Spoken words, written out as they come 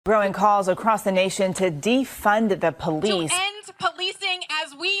Growing calls across the nation to defund the police. To end policing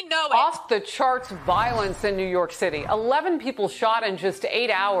as we know it. Off the charts violence in New York City. 11 people shot in just 8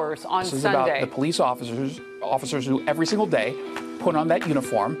 hours on This is Sunday. about the police officers who every single day put on that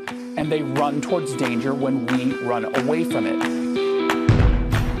uniform and they run towards danger when we run away from it.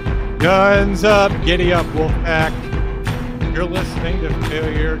 Guns up, giddy up, Wolfpack. You're listening to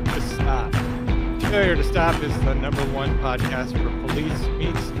Failure to Stop. Failure to Stop is the #1 podcast for police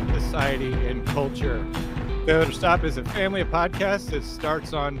meets society and culture. Failure to Stop is a family of podcasts that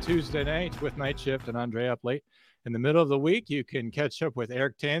starts on Tuesday night with Night Shift and Andre up late. In the middle of the week, you can catch up with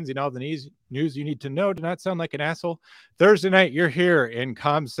Eric Tanzi and all the news you need to know to not sound like an asshole. Thursday night, you're here in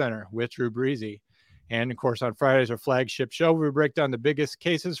Comm Center with Drew Breezy. And, of course, on Fridays, our flagship show, we break down the biggest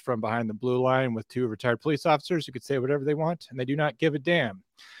cases from behind the blue line with 2 retired police officers who could say whatever they want, and they do not give a damn.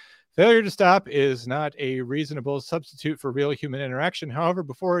 Failure to Stop is not a reasonable substitute for real human interaction. However,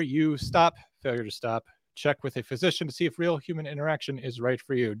 before you stop Failure to Stop, check with a physician to see if real human interaction is right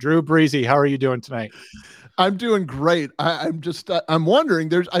for you. Drew Breezy, how are you doing tonight? I'm doing great. I'm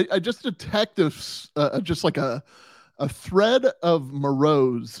wondering, I just detected just like a thread of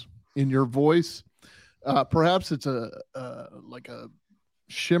morose in your voice. Perhaps it's like a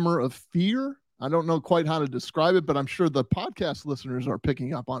shimmer of fear. I don't know quite how to describe it, but I'm sure the podcast listeners are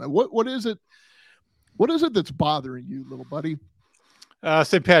picking up on it. What is it? What is it that's bothering you, little buddy?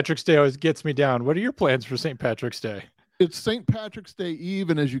 St. Patrick's Day always gets me down. What are your plans for St. Patrick's Day? It's St. Patrick's Day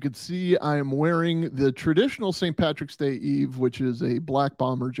Eve, and as you can see, I am wearing the traditional St. Patrick's Day Eve, which is a black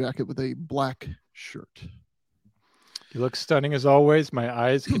bomber jacket with a black shirt. You look stunning as always. My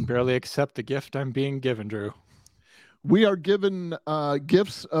eyes can barely accept the gift I'm being given, Drew. We are given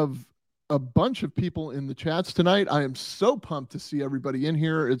gifts of a bunch of people in the chats tonight. I am so pumped to see everybody in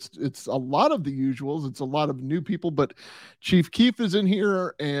here. It's a lot of the usuals. It's a lot of new people, but Chief Keef is in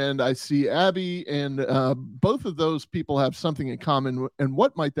here, and I see Abby, and both of those people have something in common. And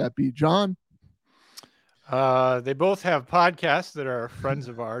what might that be, John? They both have podcasts that are friends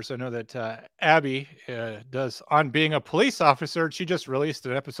of ours. I know that Abby does On Being a Police Officer. She just released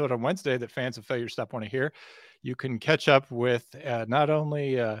an episode on Wednesday that fans of Failure to Stop want to hear. You can catch up with not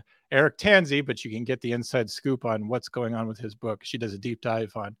only Eric Tanzi, but you can get the inside scoop on what's going on with his book. She does a deep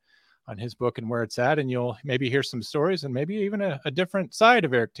dive on his book and where it's at, and you'll maybe hear some stories and maybe even a different side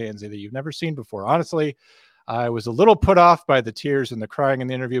of Eric Tanzi that you've never seen before. Honestly, I was a little put off by the tears and the crying in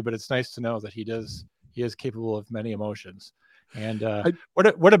the interview, but it's nice to know that he is capable of many emotions. And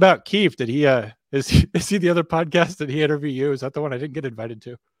what about Keith? Did he is he the other podcast? Did he interview you? Is that the one I didn't get invited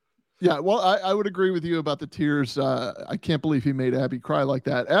to? Yeah, well, I would agree with you about the tears. I can't believe he made Abby cry like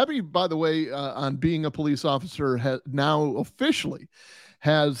that. Abby, by the way, on Being a Police Officer, now officially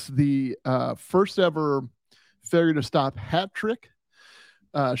has the first ever Failure to Stop hat trick.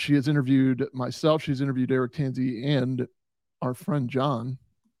 She has interviewed myself. She's interviewed Eric Tanzi, and our friend John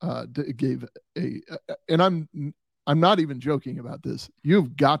gave and I'm not even joking about this.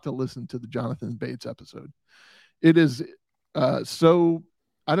 You've got to listen to the Jonathan Bates episode. It is so,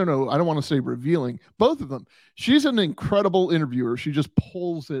 I don't know, I don't want to say revealing. Both of them. She's an incredible interviewer. She just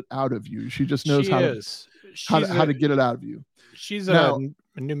pulls it out of you. She just knows how to get it out of you. She's a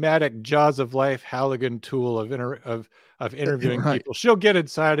pneumatic jaws of life Halligan tool of interviewing right. people. She'll get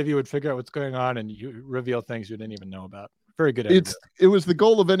inside of you and figure out what's going on, and you reveal things you didn't even know about. Very good. It was the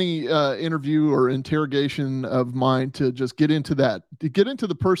goal of any interview or interrogation of mine to just get into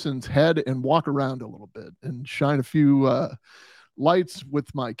the person's head and walk around a little bit and shine a few lights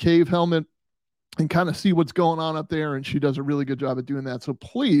with my cave helmet and kind of see what's going on up there. And she does a really good job at doing that. So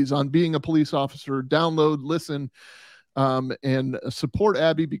please, on Being a Police Officer, download, listen, and support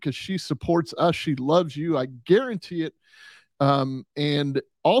Abby because she supports us. She loves you. I guarantee it. And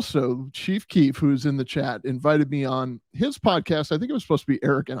also Chief Keef, who's in the chat, invited me on his podcast. I think it was supposed to be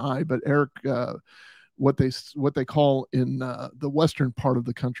Eric and I, but Eric, what they call in the western part of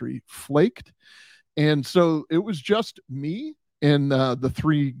the country, flaked. And so it was just me and the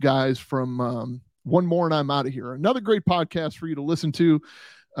 3 guys from One More and I'm Out of Here. Another great podcast for you to listen to.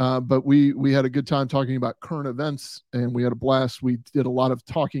 But we had a good time talking about current events, and we had a blast. We did a lot of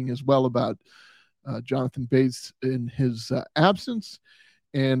talking as well about Jonathan Bates in his absence.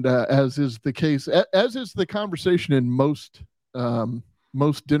 And as is the case, as is the conversation in most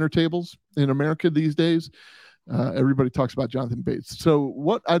dinner tables in America these days, everybody talks about Jonathan Bates. So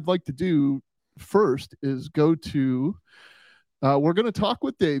what I'd like to do first is go to we're going to talk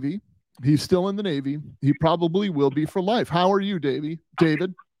with Davey. He's still in the Navy. He probably will be for life. How are you, David?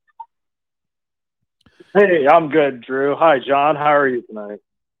 Hey, I'm good, Drew. Hi, John. How are you tonight?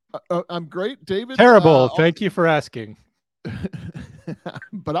 I'm great, David. Terrible. Thank you for asking.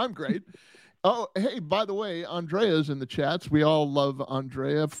 but I'm great. Oh, hey, by the way, Andrea's in the chats. We all love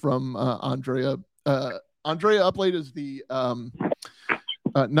Andrea from Andrea. Andrea Uplate is the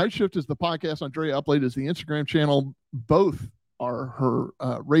Night Shift is the podcast. Andrea Uplate is the Instagram channel. Both are her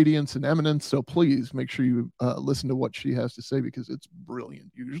radiance and eminence. So please make sure you listen to what she has to say because it's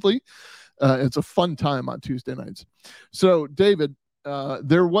brilliant. Usually, it's a fun time on Tuesday nights. So, David,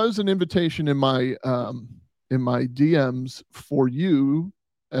 there was an invitation in my DMs for you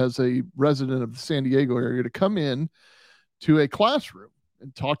as a resident of the San Diego area to come in to a classroom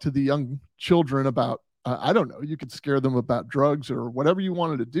and talk to the young children about, I don't know, you could scare them about drugs or whatever you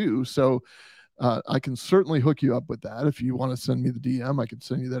wanted to do. So I can certainly hook you up with that. If you want to send me the DM, I can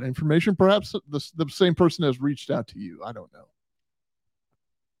send you that information. Perhaps the same person has reached out to you. I don't know.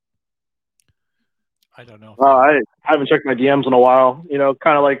 I don't know. I haven't checked my DMs in a while.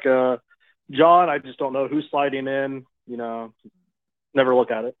 Kind of like John, I just don't know who's sliding in. Never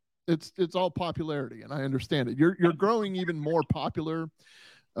look at it. It's all popularity, and I understand it. You're growing even more popular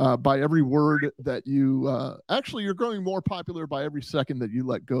by every word that you actually you're growing more popular by every second that you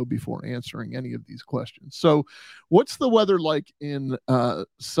let go before answering any of these questions. So what's the weather like in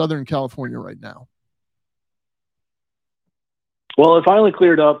Southern California right now? Well, it finally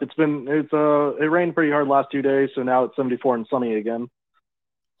cleared up. It rained pretty hard last 2 days, so now it's 74 and sunny again.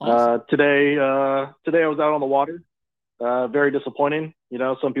 Awesome. Today I was out on the water. Very disappointing.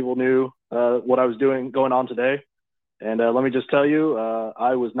 Some people knew what I was going on today. And let me just tell you,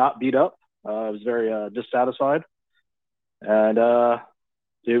 I was not beat up. I was very dissatisfied. And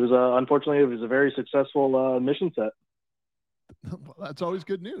unfortunately, it was a very successful mission set. Well, that's always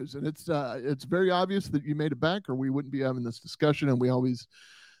good news. And it's very obvious that you made it back or we wouldn't be having this discussion. And we always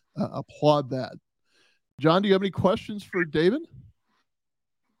applaud that. John, do you have any questions for David?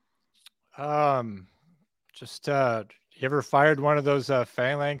 Just you ever fired one of those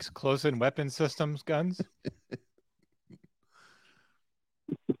Phalanx close-in weapon systems guns?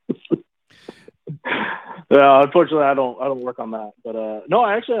 Unfortunately, I don't work on that. But no,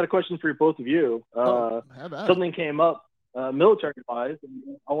 I actually had a question for both of you. Something came up military-wise,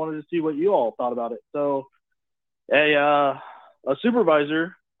 and I wanted to see what you all thought about it. So, a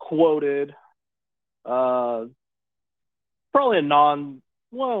supervisor quoted, probably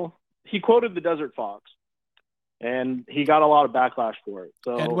he quoted the Desert Fox, and he got a lot of backlash for it.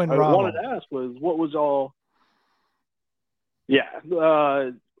 So Edwin I Rommel. wanted to ask was, what was all?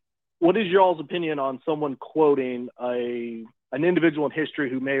 Yeah. What is y'all's opinion on someone quoting an individual in history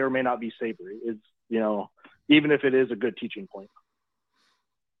who may or may not be savory? Even if it is a good teaching point.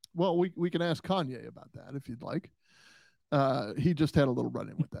 Well, we can ask Kanye about that if you'd like. He just had a little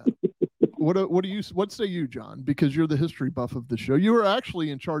run-in with that. What say you, John? Because you're the history buff of the show. You were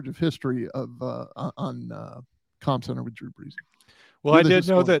actually in charge of history on Comm Center with Drew Breezy. Well, I did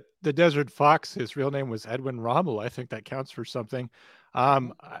know that the Desert Fox, his real name was Edwin Rommel. I think that counts for something.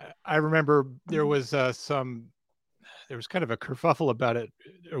 I remember there was kind of a kerfuffle about it.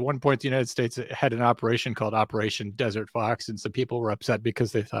 At one point, the United States had an operation called Operation Desert Fox, and some people were upset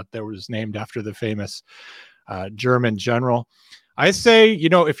because they thought that was named after the famous German general. I say,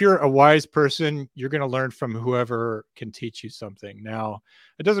 if you're a wise person, you're going to learn from whoever can teach you something. Now,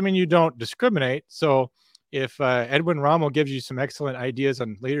 it doesn't mean you don't discriminate. So if Edwin Rommel gives you some excellent ideas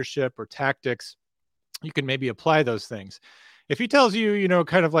on leadership or tactics, you can maybe apply those things. If he tells you,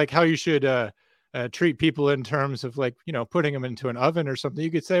 kind of like how you should treat people in terms of putting them into an oven or something,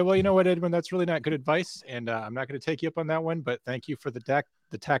 you could say, well, you know what, Edwin, that's really not good advice. And I'm not going to take you up on that one, but thank you for the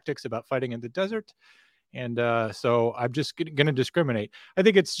tactics about fighting in the desert. And so I'm just going to discriminate. I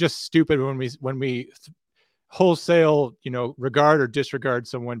think it's just stupid when we wholesale, regard or disregard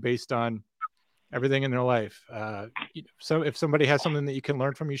someone based on everything in their life. So if somebody has something that you can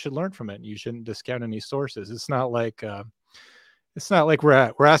learn from, you should learn from it. You shouldn't discount any sources. It's not like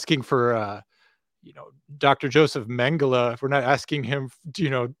we're asking for Dr. Joseph Mengele. We're not asking him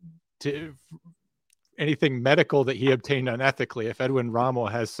to anything medical that he obtained unethically. If Edwin Rommel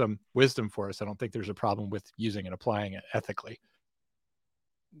has some wisdom for us, I don't think there's a problem with using and applying it ethically.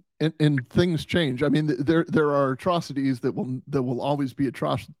 And things change. I mean, there are atrocities that will always be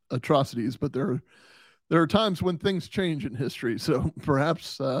atrocities, but there are times when things change in history. So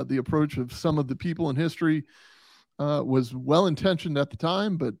perhaps the approach of some of the people in history was well-intentioned at the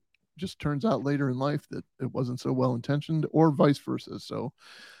time, but just turns out later in life that it wasn't so well-intentioned, or vice versa. So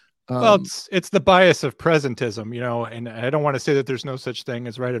well, it's the bias of presentism, and I don't want to say that there's no such thing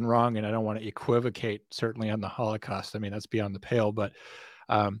as right and wrong, and I don't want to equivocate certainly on the Holocaust. I mean, that's beyond the pale, but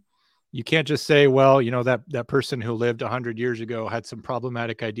you can't just say, well, that person who lived 100 years ago had some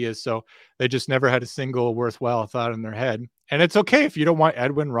problematic ideas, so they just never had a single worthwhile thought in their head. And it's okay if you don't want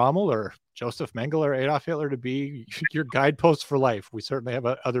Edwin Rommel or Joseph Mengele or Adolf Hitler to be your guideposts for life. We certainly have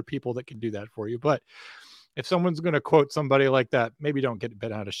other people that can do that for you. But if someone's going to quote somebody like that, maybe don't get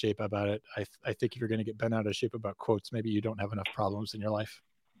bent out of shape about it. I think if you're going to get bent out of shape about quotes, maybe you don't have enough problems in your life.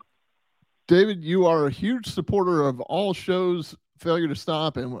 David, you are a huge supporter of all shows, Failure to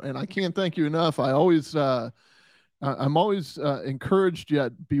Stop, and I can't thank you enough. I'm always encouraged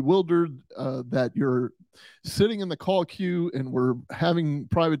yet bewildered that you're sitting in the call queue and we're having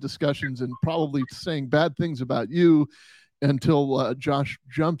private discussions and probably saying bad things about you until Josh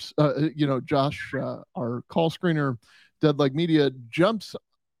jumps, Josh, our call screener, Dead Leg Media, jumps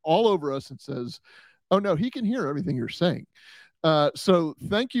all over us and says, oh no, he can hear everything you're saying. So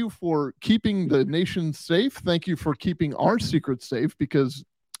thank you for keeping the nation safe. Thank you for keeping our secrets safe, because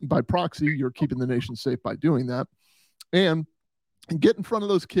by proxy, you're keeping the nation safe by doing that. And get in front of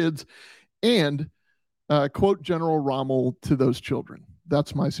those kids and quote General Rommel to those children.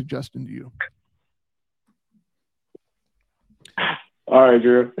 That's my suggestion to you. All right,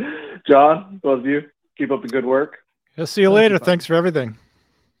 Drew. John, both of you, keep up the good work. I'll see you later. Thanks for everything.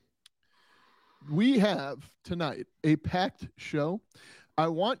 We have tonight a packed show. I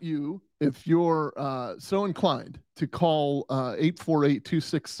want you, if you're so inclined, to call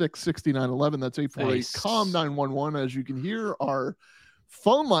 848-266-6911. That's 848-CALM-911. As you can hear, our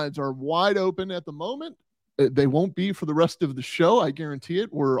phone lines are wide open at the moment. They won't be for the rest of the show. I guarantee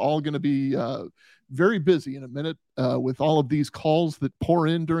it. We're all going to be very busy in a minute with all of these calls that pour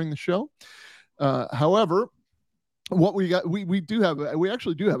in during the show. However, what we got, we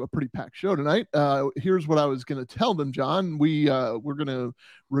actually do have a pretty packed show tonight. Here's what I was going to tell them, John. We're going to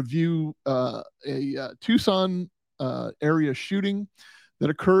review a Tucson area shooting that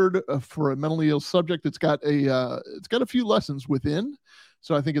occurred for a mentally ill subject. It's got a few lessons within,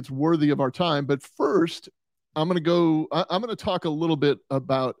 so I think it's worthy of our time. But first, I'm going to talk a little bit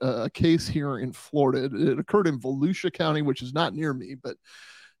about a case here in Florida. It occurred in Volusia County, which is not near me, but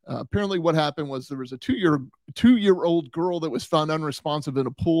apparently what happened was there was a two-year-old girl that was found unresponsive in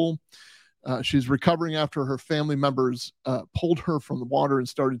a pool. She's recovering after her family members pulled her from the water and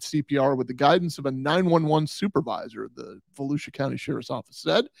started CPR with the guidance of a 911 supervisor, the Volusia County Sheriff's Office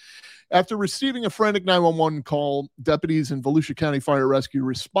said. After receiving a frantic 911 call, deputies in Volusia County Fire Rescue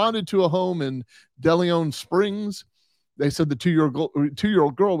responded to a home in De Leon Springs. They said the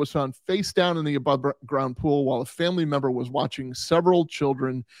two-year-old girl was found face down in the above-ground pool while a family member was watching several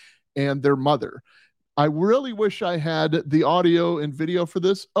children and their mother. I really wish I had the audio and video for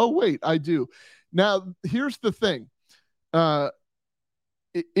this. Oh, wait, I do. Now, here's the thing.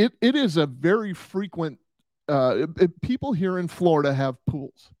 It is a very frequent people here in Florida have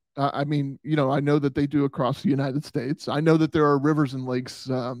pools. I mean, I know that they do across the United States. I know that there are rivers and lakes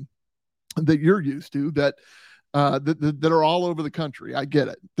that you're used to that are all over the country. I get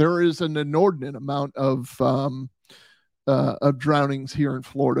it. There is an inordinate amount of drownings here in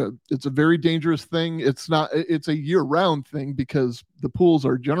Florida. It's a very dangerous thing. It's a year-round thing because the pools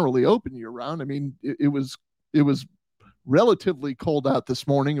are generally open year-round. I mean, it was relatively cold out this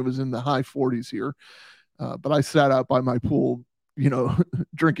morning. It was in the high 40s here, but I sat out by my pool,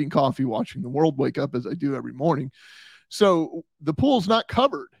 drinking coffee, watching the world wake up as I do every morning. So the pool's not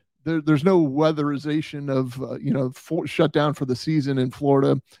covered. There's no weatherization of, shut down for the season in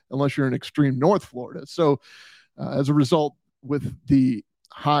Florida unless you're in extreme North Florida. So as a result, with the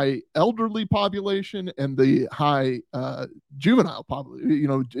high elderly population and the high juvenile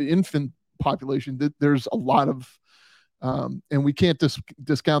population, infant population, there's a lot of, and we can't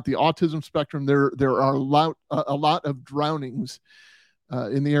discount the autism spectrum. There are a lot of drownings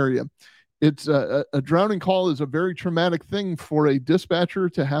in the area. It's a drowning call is a very traumatic thing for a dispatcher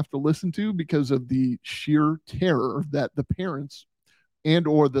to have to listen to because of the sheer terror that the parents and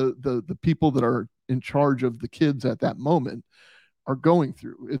or the people that are in charge of the kids at that moment are going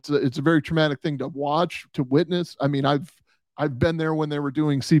through. It's a very traumatic thing to watch, to witness. I mean, I've been there when they were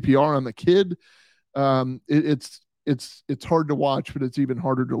doing CPR on the kid. It's hard to watch, but it's even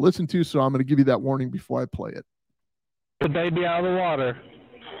harder to listen to. So I'm going to give you that warning before I play it. The baby out of the water.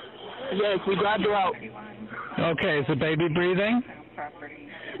 Yes, we grabbed her out. Okay, is the baby breathing?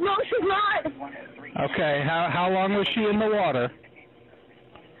 No, she's not. Okay, how long was she in the water?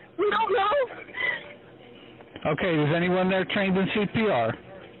 We don't know. Okay, is anyone there trained in CPR?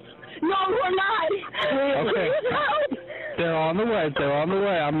 No, we're not. Okay. They're on the way.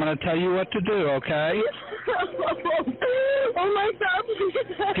 I'm going to tell you what to do, okay? Oh, my God.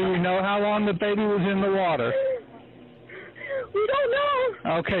 Do you know how long the baby was in the water? We don't know.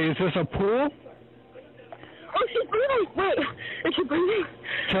 Okay, is this a pool? Oh, she's breathing. Wait, is she breathing?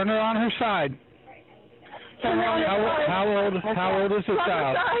 Turn her on her side. How old is the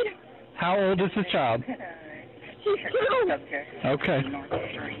child? How old is the child? She's 2. Okay.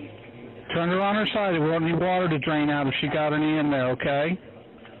 Turn her on her side. We won't need water to drain out if she got any in there, okay?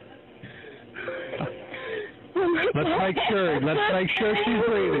 Let's make sure she's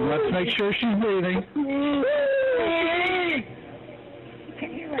breathing. Let's make sure she's breathing.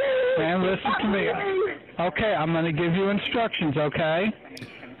 Man, listen to me. Okay, I'm going to give you instructions, okay?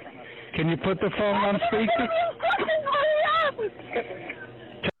 Can you put the phone on speaker?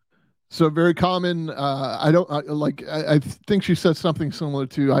 So very common. I think she said something similar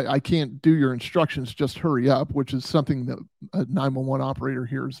to, I can't do your instructions, just hurry up, which is something that a 911 operator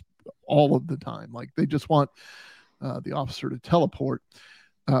hears all of the time. Like they just want the officer to teleport.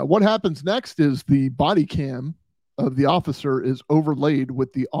 What happens next is the body cam of the officer is overlaid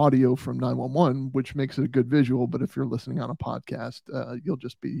with the audio from 911, which makes it a good visual. But if you're listening on a podcast, you'll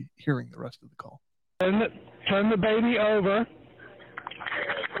just be hearing the rest of the call. Turn the baby over.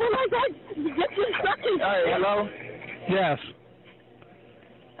 Oh my God! Get the instructions. All right, hello? Yes.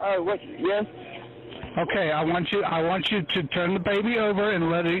 Yes? Okay, I want you to turn the baby over and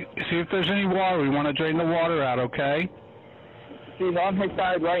see if there's any water. We want to drain the water out, okay? She's on her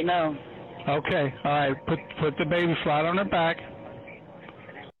side right now. Okay, all right. Put the baby flat on her back.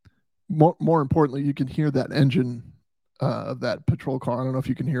 More importantly, you can hear that engine of that patrol car. I don't know if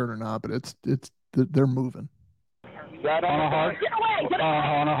you can hear it or not, but they're moving. Right on a hard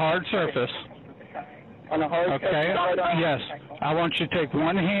surface. On a hard surface. Okay. Yes. I want you to take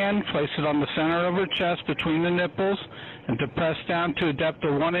one hand, place it on the center of her chest between the nipples, and to press down to a depth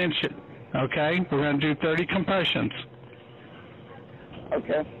of 1 inch. Okay. We're going to do 30 compressions.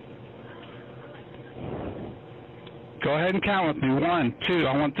 Okay. Go ahead and count with me. 1, 2.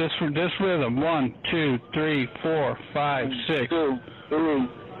 I want this rhythm. 1, 2, 3, 4, 5, 6. 2, 3,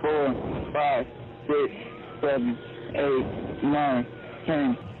 4, 5, 6, 7, 8, 9,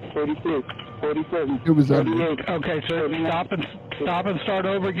 10, 36, 47. It was 38. Okay, so stop and start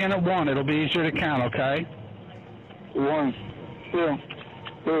over again at 1. It'll be easier to count, okay? 1, 2,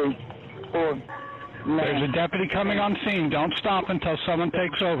 3, 4. There's a deputy coming on scene. Don't stop until someone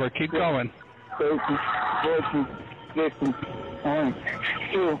takes over. Keep going. 30, 40, 50, 1,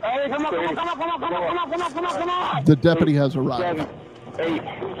 2, Hey, come on. The deputy has arrived. 7, 8,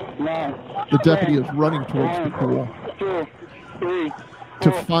 9. The deputy is running towards the pool 2, 3,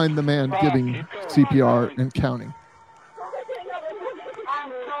 to find the man giving CPR and counting.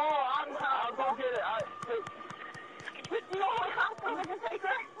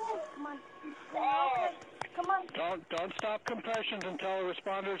 Come on. Don't stop compressions until a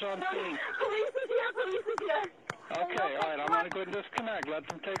responder's on scene. Police is here. Okay, all right. I'm going to go and disconnect. Let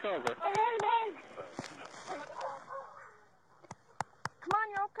them take over. Hey. Come on,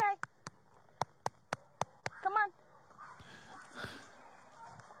 you're okay. Come on.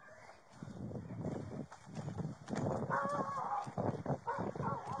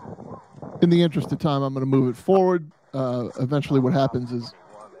 In the interest of time, I'm going to move it forward. Eventually what happens is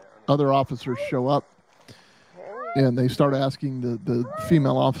other officers show up and they start asking the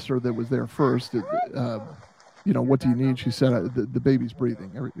female officer that was there first, what do you need? She said, the baby's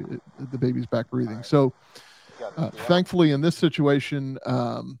breathing. The baby's back breathing. So thankfully in this situation,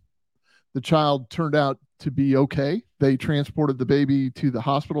 the child turned out to be okay. They transported the baby to the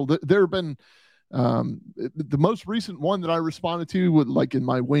hospital. There have been the most recent one that I responded to, like in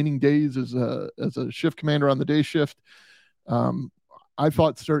my waning days as a shift commander on the day shift. I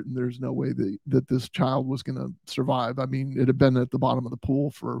thought certain there's no way that this child was going to survive. I mean, it had been at the bottom of the pool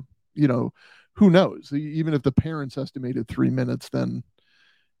for, who knows? Even if the parents estimated 3 minutes, then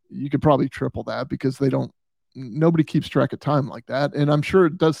you could probably triple that because nobody keeps track of time like that. And I'm sure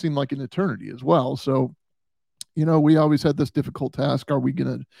it does seem like an eternity as well. So, we always had this difficult task. Are we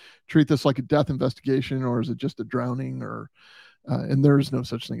going to treat this like a death investigation, or is it just a drowning? And there is no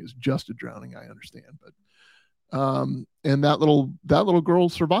such thing as just a drowning, I understand. But and that little girl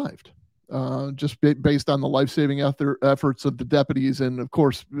survived, just based on the life-saving efforts of the deputies. And of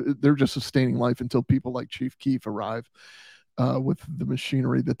course, they're just sustaining life until people like Chief Keefe arrive with the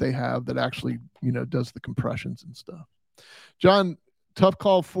machinery that they have that actually, does the compressions and stuff. John, tough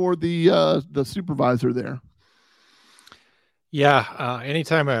call for the supervisor there. Yeah,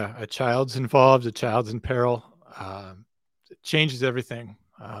 anytime a child's involved, a child's in peril, it changes everything.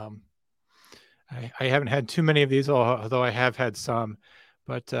 I haven't had too many of these, although I have had some.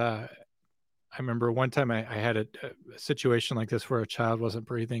 But I remember one time I had a situation like this where a child wasn't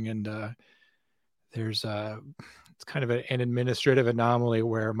breathing, and it's kind of an administrative anomaly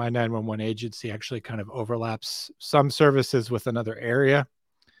where my 911 agency actually kind of overlaps some services with another area.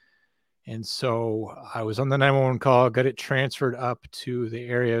 And so I was on the 911 call, got it transferred up to the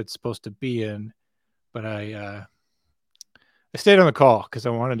area it's supposed to be in, but I stayed on the call because I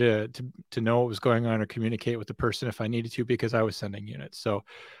wanted to know what was going on or communicate with the person if I needed to, because I was sending units. So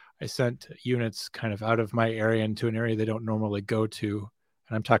I sent units kind of out of my area into an area they don't normally go to,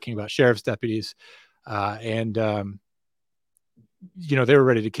 and I'm talking about sheriff's deputies, and they were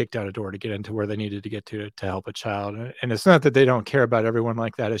ready to kick down a door to get into where they needed to get to help a child. And it's not that they don't care about everyone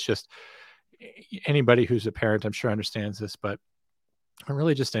like that. It's just anybody who's a parent, I'm sure, understands this, but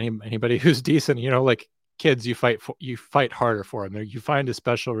really just anybody who's decent, like kids, you fight harder for them. You find a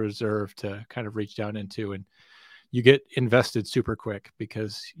special reserve to kind of reach down into, and you get invested super quick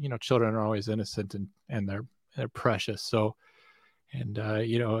because, children are always innocent and they're precious. So, and,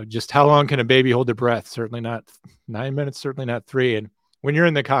 just how long can a baby hold their breath? Certainly not 9 minutes, certainly not 3. And when you're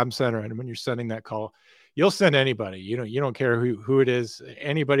in the comm center and when you're sending that call, you'll send anybody, you don't care who it is,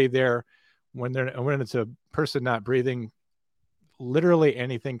 anybody there. When it's a person not breathing, literally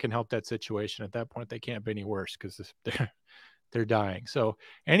anything can help that situation. At that point, they can't be any worse because they're dying. So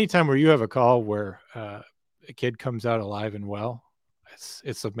anytime where you have a call where a kid comes out alive and well,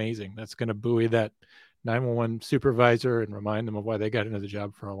 it's amazing. That's going to buoy that 911 supervisor and remind them of why they got into the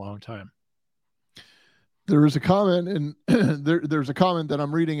job for a long time. There is a comment, and there's a comment that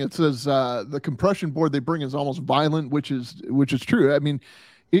I'm reading. It says the compression board they bring is almost violent, which is true. I mean,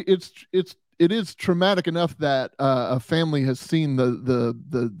 it is traumatic enough that a family has seen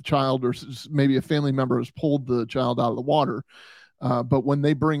the child, or maybe a family member has pulled the child out of the water. But when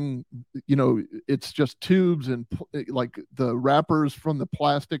they bring, it's just tubes and like the wrappers from the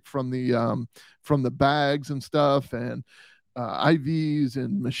plastic from the bags and stuff, and IVs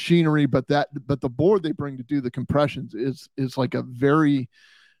and machinery. But the board they bring to do the compressions is like a very,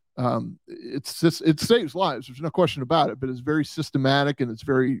 it saves lives. There's no question about it. But it's very systematic and it's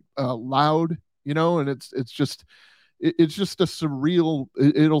very loud, and it's just a surreal.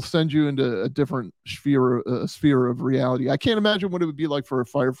 It'll send you into a different sphere of reality. I can't imagine what it would be like for a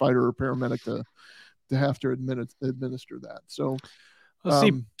firefighter or paramedic to have to administer that. So,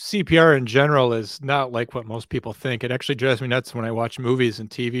 CPR in general is not like what most people think. It actually drives me nuts when I watch movies and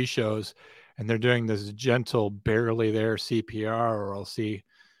TV shows, and they're doing this gentle, barely there CPR, or I'll see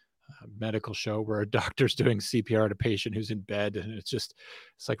a medical show where a doctor's doing CPR to a patient who's in bed, and it's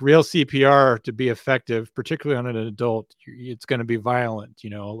like real CPR to be effective, particularly on an adult. It's going to be violent,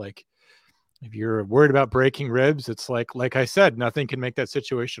 like if you're worried about breaking ribs, it's like I said, nothing can make that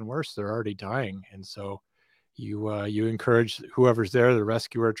situation worse. They're already dying, and so you encourage whoever's there, the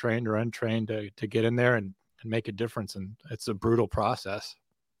rescuer, trained or untrained, to get in there and make a difference. And it's a brutal process.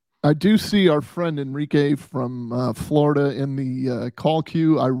 I do see our friend Enrique from Florida in the call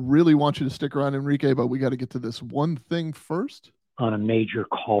queue. I really want you to stick around, Enrique, but we got to get to this one thing first. On a major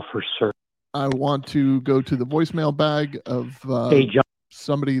call for service. I want to go to the voicemail bag of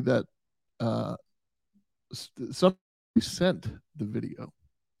somebody that somebody sent the video.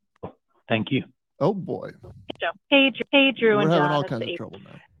 Thank you. Oh boy. Hey, Drew We're and having John. all kinds of trouble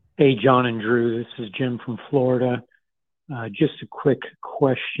now. Hey, John and Drew. This is Jim from Florida. Just a quick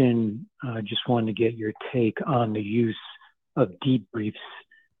question. Just wanted to get your take on the use of debriefs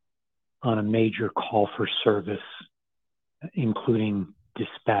on a major call for service, including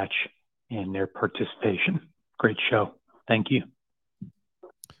dispatch and their participation. Great show. Thank you.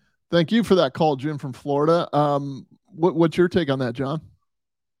 Thank you for that call, Jim from Florida. What's your take on that, John?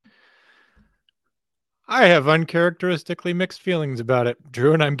 I have uncharacteristically mixed feelings about it,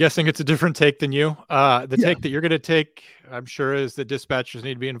 Drew, and I'm guessing it's a different take than you. Take that you're going to take, I'm sure, is that dispatchers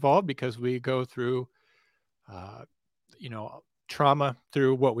need to be involved because we go through, trauma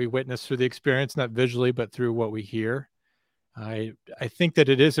through what we witness through the experience, not visually, but through what we hear. I think that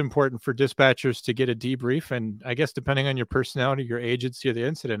it is important for dispatchers to get a debrief, and I guess depending on your personality, your agency, or the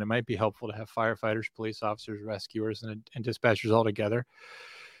incident, it might be helpful to have firefighters, police officers, rescuers, and dispatchers all together.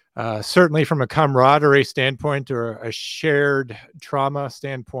 Certainly from a camaraderie standpoint or a shared trauma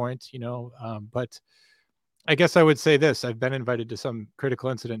standpoint, but I guess I would say this: I've been invited to some critical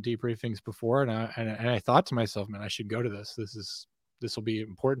incident debriefings before, and I thought to myself, man, I should go to this. This will be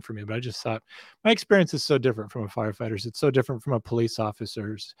important for me. But I just thought my experience is so different from a firefighter's. It's so different from a police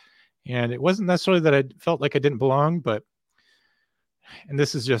officer's, and it wasn't necessarily that I felt like I didn't belong, and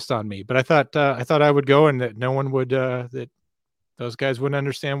this is just on me. But I thought I would go, and that no one would that those guys wouldn't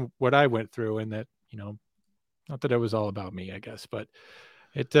understand what I went through, and that, not that it was all about me, I guess, but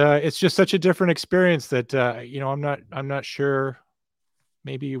it's just such a different experience that, I'm not sure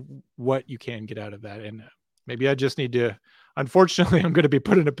maybe what you can get out of that. And Maybe I just need to, unfortunately, I'm going to be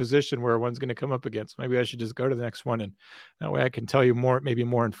put in a position where one's going to come up against. Maybe I should just go to the next one. And that way I can tell you more, maybe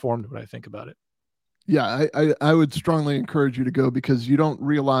more informed what I think about it. Yeah, I would strongly encourage you to go, because you don't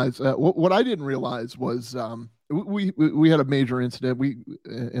realize what I didn't realize was we had a major incident. We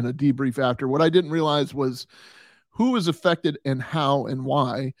in a debrief after. What I didn't realize was who was affected and how and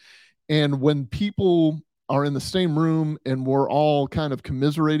why. And when people are in the same room and we're all kind of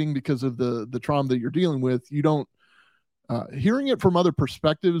commiserating because of the trauma that you're dealing with, you don't hearing it from other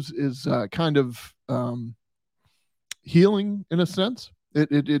perspectives is kind of healing in a sense.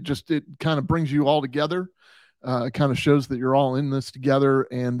 It kind of brings you all together. It kind of shows that you're all in this together,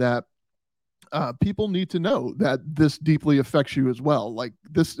 and that people need to know that this deeply affects you as well. Like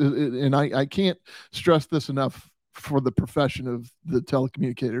this, and I can't stress this enough for the profession of the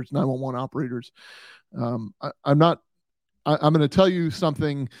telecommunicators, 911 operators. I'm going to tell you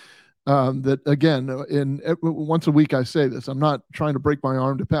something that, again, once a week I say this. I'm not trying to break my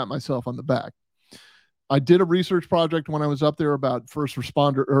arm to pat myself on the back. I did a research project when I was up there about first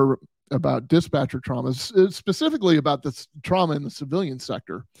responder, or about dispatcher traumas, specifically about this trauma in the civilian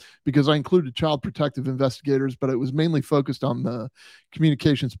sector, because I included child protective investigators, but it was mainly focused on the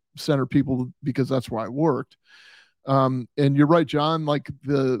communications center people because that's where I worked. And you're right, John, like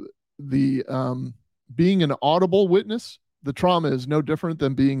the being an audible witness, the trauma is no different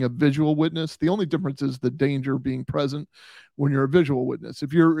than being a visual witness. The only difference is the danger being present when you're a visual witness.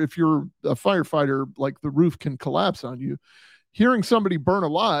 If you're a firefighter, like the roof can collapse on you. Hearing somebody burn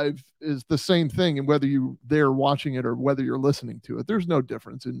alive is the same thing, and whether you're there watching it or whether you're listening to it, there's no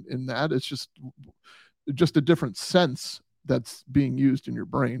difference in that. It's just a different sense that's being used in your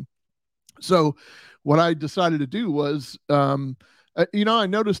brain. So what I decided to do was, I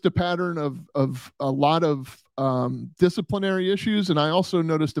noticed a pattern of a lot of disciplinary issues, and I also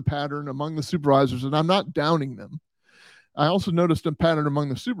noticed a pattern among the supervisors, and I'm not downing them. I also noticed a pattern among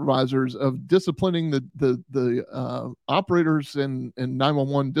the supervisors of disciplining the operators and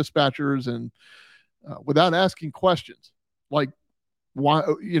 911 dispatchers, and without asking questions like,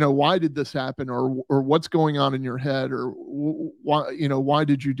 why did this happen, or what's going on in your head, or why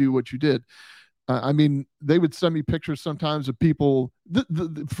did you do what you did? I mean, they would send me pictures sometimes of people.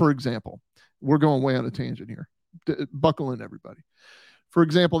 For example, we're going way on a tangent here. Buckle in, everybody. For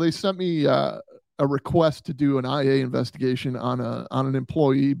example, they sent me a request to do an IA investigation on an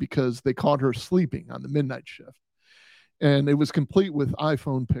employee because they caught her sleeping on the midnight shift, and it was complete with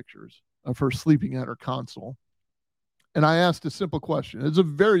iPhone pictures of her sleeping at her console. And I asked a simple question. It's a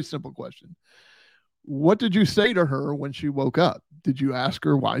very simple question. What did you say to her when she woke up? Did you ask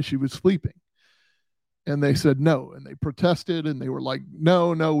her why she was sleeping? And they said no, and they protested, and they were like,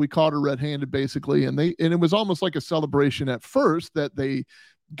 no, we caught her red-handed, basically. And it was almost like a celebration at first that they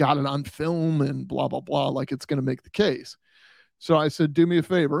got it on film and blah, blah, blah, like it's going to make the case. So I said, do me a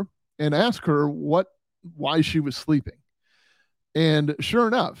favor and ask her why she was sleeping. And sure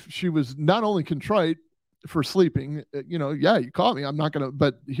enough, she was not only contrite for sleeping, yeah, you caught me. I'm not going to,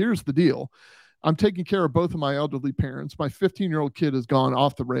 but here's the deal. I'm taking care of both of my elderly parents. My 15-year-old kid has gone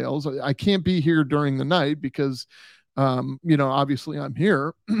off the rails. I can't be here during the night because, obviously I'm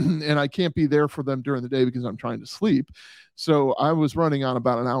here and I can't be there for them during the day because I'm trying to sleep. So I was running on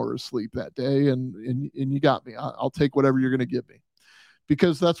about an hour of sleep that day, and you got me. I'll take whatever you're going to give me,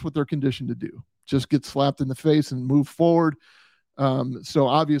 because that's what they're conditioned to do. Just get slapped in the face and move forward. So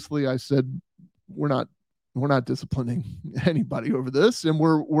obviously I said, we're not disciplining anybody over this, and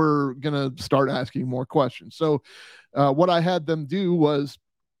we're going to start asking more questions. So what I had them do was,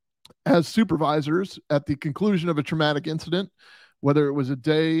 as supervisors, at the conclusion of a traumatic incident, whether it was a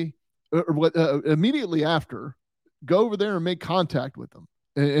day or immediately after, go over there and make contact with them,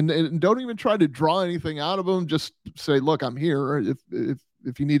 and don't even try to draw anything out of them. Just say, look, I'm here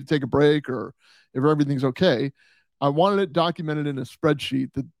if you need to take a break, or if everything's okay. I wanted it documented in a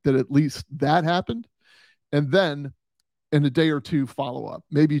spreadsheet that at least that happened. And then in a day or two, follow up,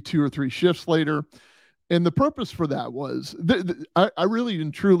 maybe 2 or 3 shifts later. And the purpose for that was, I really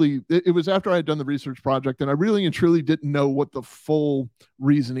and truly, it was after I had done the research project, and I really and truly didn't know what the full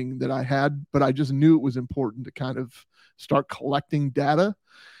reasoning that I had, but I just knew it was important to kind of start collecting data.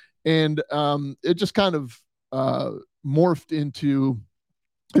 And it just kind of morphed into,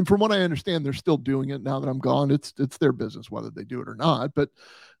 and from what I understand, they're still doing it now that I'm gone. It's their business whether they do it or not. But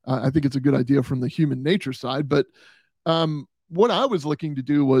I think it's a good idea from the human nature side. But what I was looking to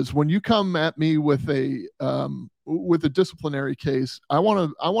do was, when you come at me with a disciplinary case, I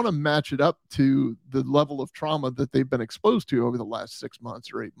want to match it up to the level of trauma that they've been exposed to over the last 6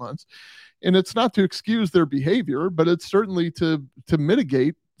 months or 8 months. And it's not to excuse their behavior, but it's certainly to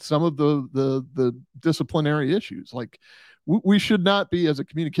mitigate some of the disciplinary issues. Like we should not be, as a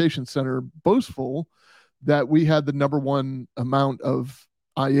communication center, boastful that we had the number one amount of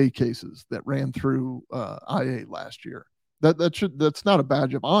IA cases that ran through IA last year. That's not a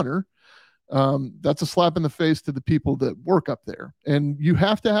badge of honor. That's a slap in the face to the people that work up there. And you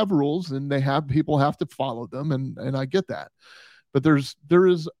have to have rules, and people have to follow them, and I get that. But there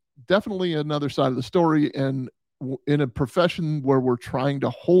is definitely another side of the story, and in a profession where we're trying to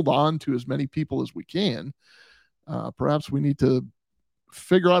hold on to as many people as we can, perhaps we need to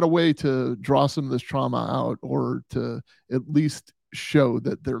figure out a way to draw some of this trauma out, or to at least show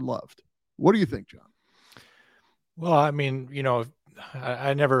that they're loved. What do you think, John? Well, I mean,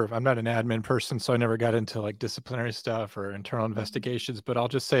 I'm not an admin person, so I never got into like disciplinary stuff or internal investigations, but I'll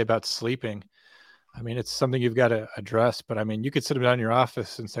just say about sleeping. I mean, it's something you've got to address, but I mean, you could sit them down in your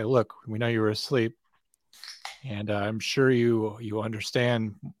office and say, look, we know you were asleep, and I'm sure you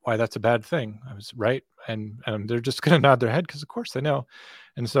understand why that's a bad thing. I was right. And they're just going to nod their head because of course they know.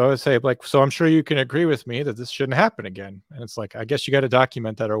 And so I would say, like, so I'm sure you can agree with me that this shouldn't happen again. And it's like, I guess you got to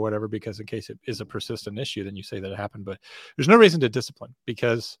document that or whatever, because in case it is a persistent issue, then you say that it happened. But there's no reason to discipline,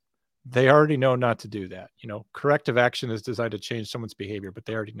 because they already know not to do that. Corrective action is designed to change someone's behavior, but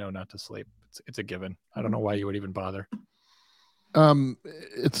they already know not to sleep. It's a given. I don't know why you would even bother.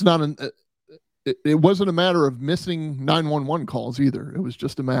 It's not it wasn't a matter of missing 911 calls either. It was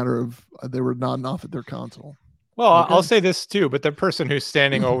just a matter of they were nodding off at their console. Well, okay. I'll say this too, but the person who's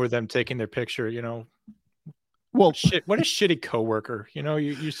standing over them taking their picture, well, what a shitty coworker.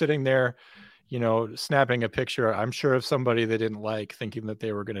 You're sitting there, snapping a picture, I'm sure, of somebody they didn't like, thinking that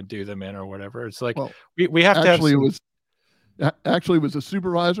they were going to do them in or whatever. It's like, well, we have to have actually it was a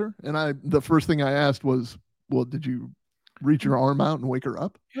supervisor, and the first thing I asked was, well, did you reach your arm out and wake her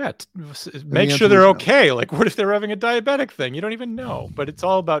up? Yeah, make sure they're okay. No. Like, what if they're having a diabetic thing? You don't even know. But it's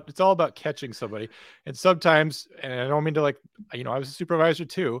all about catching somebody. And sometimes, and I don't mean to, like, I was a supervisor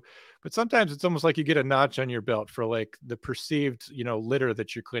too, but sometimes it's almost like you get a notch on your belt for like the perceived, litter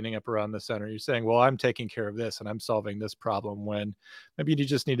that you're cleaning up around the center. You're saying, well, I'm taking care of this and I'm solving this problem, when maybe you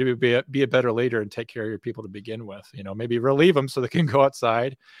just need to be a better leader and take care of your people to begin with. Maybe relieve them so they can go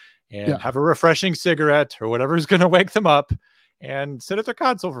outside and have a refreshing cigarette or whatever is going to wake them up, and sit at their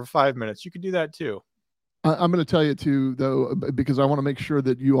console for 5 minutes. You can do that too. I'm going to tell you too, though, because I want to make sure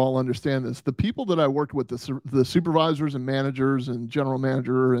that you all understand this. The people that I worked with, the supervisors and managers and general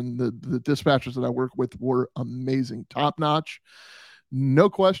manager and the dispatchers that I worked with, were amazing, top notch. No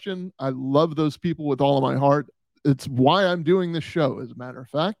question. I love those people with all of my heart. It's why I'm doing this show, as a matter of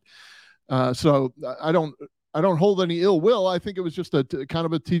fact. So I don't hold any ill will. I think it was just a kind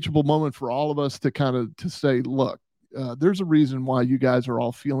of a teachable moment for all of us to say, look, there's a reason why you guys are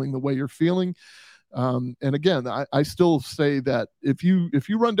all feeling the way you're feeling. And again, I still say that if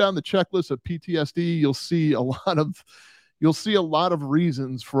you run down the checklist of PTSD, you'll see a lot of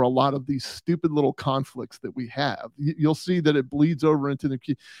reasons for a lot of these stupid little conflicts that we have. You'll see that it bleeds over into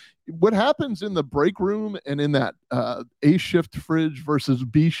what happens in the break room and in that A shift fridge versus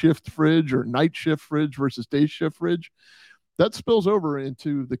B shift fridge, or night shift fridge versus day shift fridge. That spills over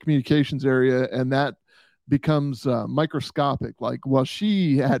into the communications area, and that becomes microscopic. Like, well,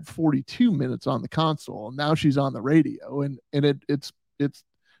 she had 42 minutes on the console and now she's on the radio, and it's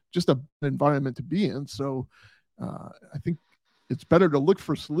just an environment to be in. So I think it's better to look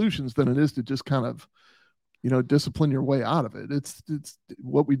for solutions than it is to just kind of discipline your way out of it. It's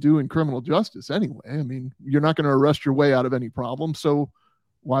what we do in criminal justice anyway. I mean, you're not going to arrest your way out of any problem, so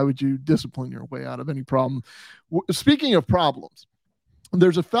why would you discipline your way out of any problem? Speaking of problems,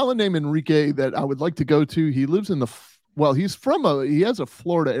 there's a fella named Enrique that I would like to go to. He lives in he has a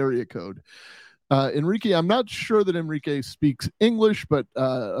Florida area code. Enrique, I'm not sure that Enrique speaks English, but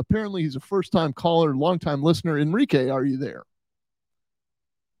apparently he's a first-time caller, long-time listener. Enrique, are you there?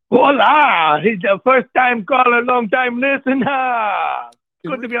 Hola! He's a first-time caller, long-time listener.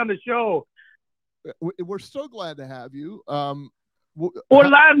 Good to be on the show. We're so glad to have you.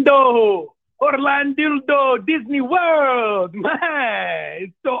 Orlando, Disney World, man,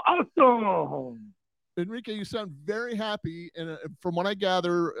 it's so awesome. Enrique, you sound very happy, and from what I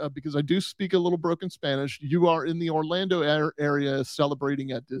gather, because I do speak a little broken Spanish, you are in the Orlando area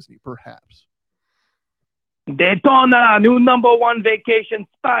celebrating at Disney, perhaps. Daytona, new #1 vacation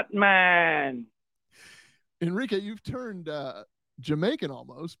spot, man. Enrique, you've turned Jamaican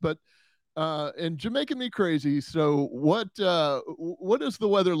almost, but and Jamaican me crazy. So what is the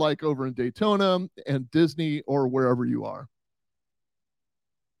weather like over in Daytona and Disney, or wherever you are?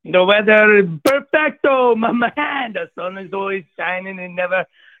 The weather is perfecto, my man. The sun is always shining, and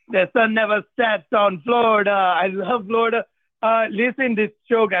the sun never sets on Florida. I love Florida. Listen, this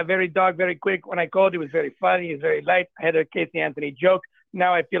show got very dark very quick. When I called, it was very funny. It was very light. I had a Casey Anthony joke.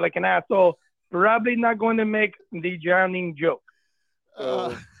 Now I feel like an asshole. Probably not going to make the drowning joke.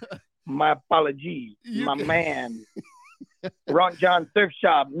 So, my apologies, my man. Ron John Surf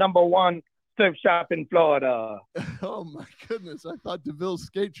Shop, #1 surf shop in Florida. Oh my goodness! I thought DeVille's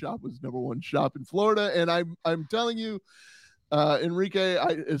Skate Shop was #1 shop in Florida, and I'm telling you, Enrique,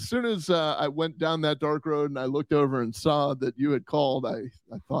 as soon as I went down that dark road and I looked over and saw that you had called, I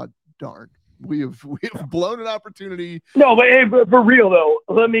thought, darn, we have blown an opportunity. No, but hey, for real though,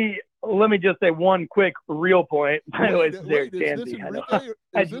 let me just say one quick real point. By the way, this is Eric Dancy.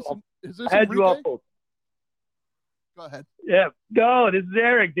 Is this Enrique? Go ahead. Yeah. No, this is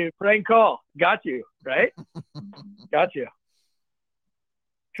Eric, dude. Prank call. Got you, right? Got you.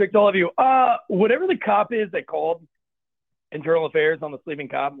 Tricked all of you. Whatever the cop is that called Internal Affairs on the sleeping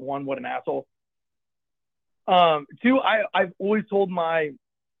cop, one, what an asshole. Two, I've always told my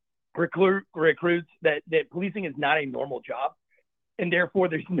recruits that policing is not a normal job. And therefore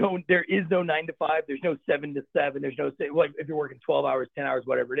there is no 9 to 5. There's no 7 to 7. There's no, like, if you're working 12 hours, 10 hours,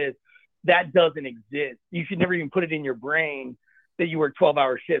 whatever it is, that doesn't exist. You should never even put it in your brain that you work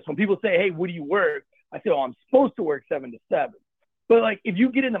 12-hour shifts. When people say, hey, what do you work? I say, oh, I'm supposed to work 7 to 7. But like, if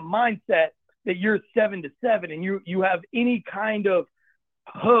you get in the mindset that you're 7 to 7 and you have any kind of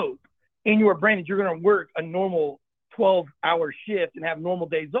hope in your brain that you're going to work a normal 12-hour shift and have normal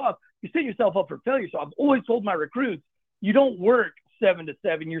days off, you set yourself up for failure. So I've always told my recruits, you don't work 7 to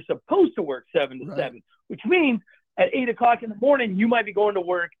 7. You're supposed to work 7 to 7, which means at 8 o'clock in the morning, you might be going to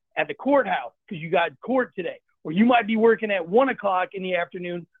work at the courthouse because you got court today, or you might be working at 1 o'clock in the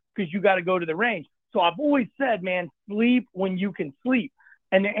afternoon because you got to go to the range. So I've always said, man, sleep when you can sleep.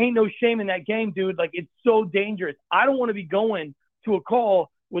 And there ain't no shame in that game, dude. Like, it's so dangerous. I don't want to be going to a call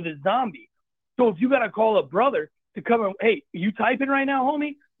with a zombie. So if you got to call a brother to come and, hey, you typing right now,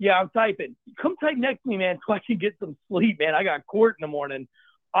 homie? Yeah, I'm typing. Come type next to me, man, so I can get some sleep, man. I got court in the morning.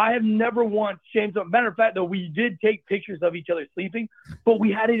 I have never once shamed them. Matter of fact, though, we did take pictures of each other sleeping, but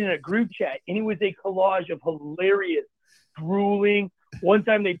we had it in a group chat, and it was a collage of hilarious, drooling. One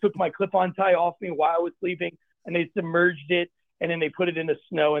time they took my clip-on tie off me while I was sleeping, and they submerged it, and then they put it in the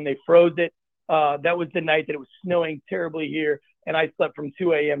snow, and they froze it. That was the night that it was snowing terribly here, and I slept from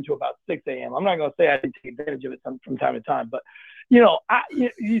 2 a.m. to about 6 a.m. I'm not going to say I didn't take advantage of it from time to time, but,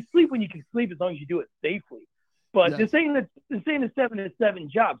 you sleep when you can sleep as long as you do it safely. But this ain't a 7 to 7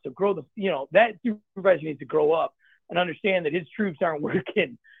 job. So that supervisor needs to grow up and understand that his troops aren't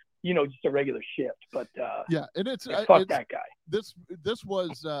working, just a regular shift. But and fuck that guy. This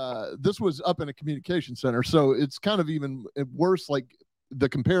was up in a communication center, so it's kind of even worse. Like, the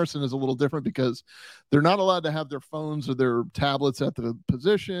comparison is a little different because they're not allowed to have their phones or their tablets at the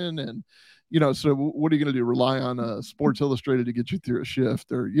position, and so what are you going to do? Rely on Sports Illustrated to get you through a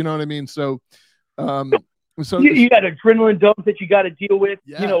shift, or you know what I mean? So. So you got adrenaline dumps that you got to deal with.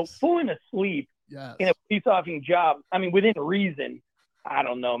 Yes. Falling asleep in a police officer job. I mean, within reason. I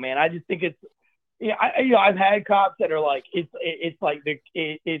don't know, man. I just think it's. I've had cops that are like it's like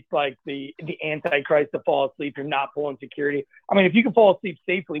the Antichrist to fall asleep. You're not pulling security. I mean, if you can fall asleep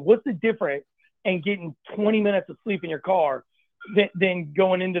safely, what's the difference in getting 20 minutes of sleep in your car than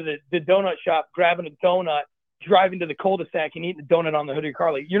going into the donut shop, grabbing a donut, driving to the cul-de-sac, and eating the donut on the hood of your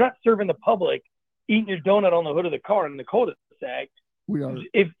car? Like, you're not serving the public eating your donut on the hood of the car in the cul-de-sac. We are.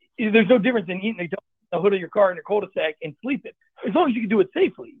 If there's no difference in eating the donut on the hood of your car in the cul-de-sac and sleeping, as long as you can do it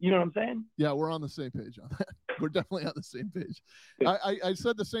safely. You know what I'm saying? Yeah, we're on the same page on that. We're definitely on the same page. I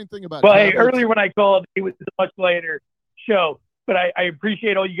said the same thing about. Well, hey, earlier when I called, it was a much later show, but I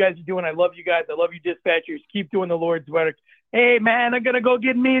appreciate all you guys are doing. I love you guys. I love you dispatchers. Keep doing the Lord's work. Hey, man, I'm going to go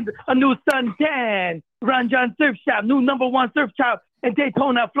get me a new suntan. Ron John Surf Shop, new #1 surf shop in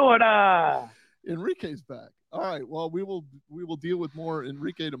Daytona, Florida. Enrique's back. All right. Well, we will deal with more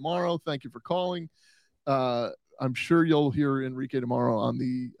Enrique tomorrow. Thank you for calling. I'm sure you'll hear Enrique tomorrow on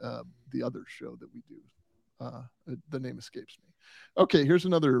the other show that we do. The name escapes me. Okay, here's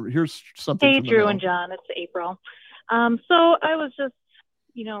something. Hey, from Drew and John, it's April. So I was just,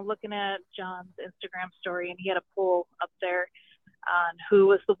 looking at John's Instagram story, and he had a poll up there on who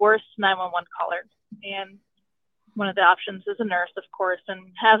was the worst 911 caller. And one of the options is a nurse, of course. And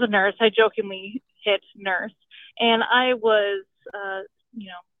as a nurse, I jokingly hit nurse. And I was,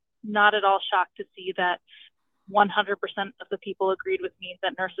 not at all shocked to see that 100% of the people agreed with me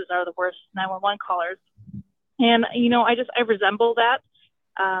that nurses are the worst 911 callers. And, I resemble that.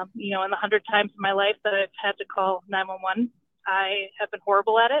 In the 100 times in my life that I've had to call 911, I have been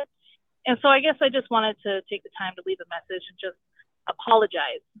horrible at it. And so I guess I just wanted to take the time to leave a message and just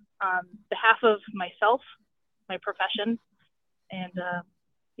apologize on behalf of myself, my profession, and my And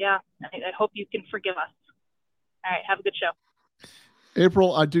yeah, I hope you can forgive us. All right, have a good show.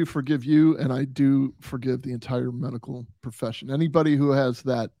 April, I do forgive you, and I do forgive the entire medical profession. Anybody who has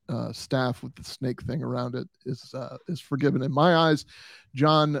that staff with the snake thing around it is forgiven in my eyes.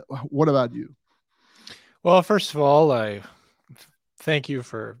 John, what about you? Well, first of all, I thank you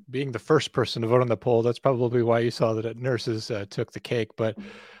for being the first person to vote on the poll. That's probably why you saw that nurses took the cake, but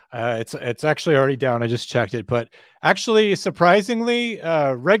it's actually already down. I just checked it, but actually, surprisingly,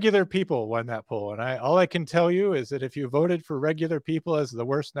 regular people won that poll. And all I can tell you is that if you voted for regular people as the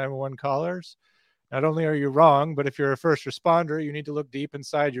worst 911 callers, not only are you wrong, but if you're a first responder, you need to look deep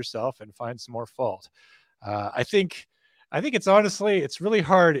inside yourself and find some more fault. I think it's really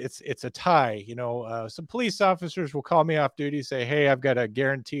hard. It's a tie. Some police officers will call me off duty, say, "Hey, I've got a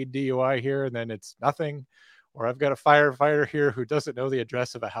guaranteed DUI here," and then it's nothing. Or I've got a firefighter here who doesn't know the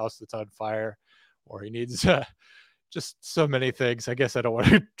address of a house that's on fire, or he needs just so many things. I guess I don't want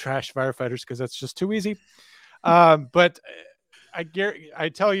to trash firefighters because that's just too easy. But I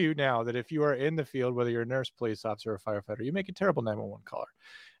tell you now that if you are in the field, whether you're a nurse, police officer, or firefighter, you make a terrible 911 caller.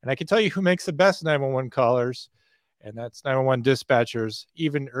 And I can tell you who makes the best 911 callers, and that's 911 dispatchers.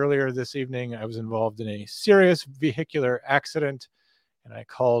 Even earlier this evening, I was involved in a serious vehicular accident, and I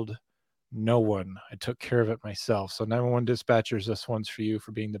called no one. I took care of it myself. So 911 dispatchers, this one's for you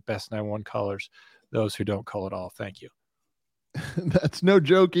for being the best 911 callers. Those who don't call at all, thank you. That's no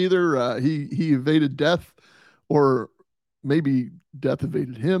joke either. He evaded death, or maybe death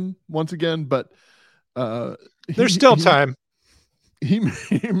evaded him once again, but there's still time. He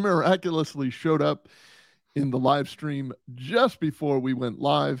miraculously showed up in the live stream just before we went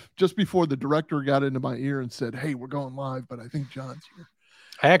live, just before the director got into my ear and said, "Hey, we're going live, but I think John's here."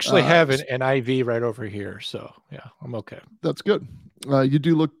 I actually have an IV right over here, so yeah, I'm okay. That's good. You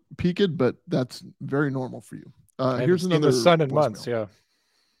do look peaked, but that's very normal for you. Here's another the sun in months. Yeah.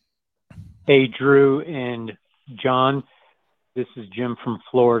 Hey, Drew and John, this is Jim from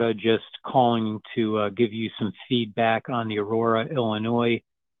Florida, just calling to give you some feedback on the Aurora, Illinois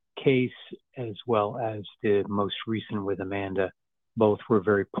case, as well as the most recent with Amanda. Both were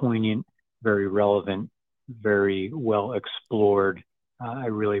very poignant, very relevant, very well explored. I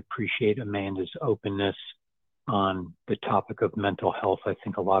really appreciate Amanda's openness on the topic of mental health. I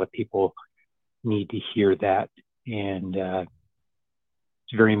think a lot of people need to hear that. And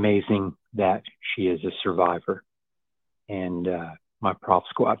it's very amazing that she is a survivor. And my props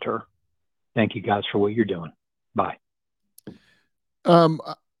go out to her. Thank you guys for what you're doing. Bye.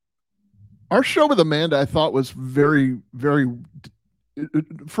 Our show with Amanda, I thought, was very, very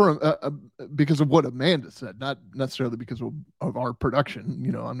because of what Amanda said, not necessarily because of our production.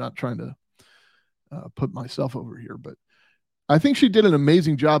 I'm not trying to put myself over here, but I think she did an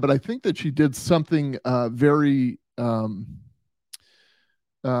amazing job. But I think that she did something very.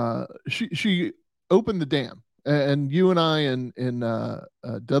 She opened the dam, and you and I and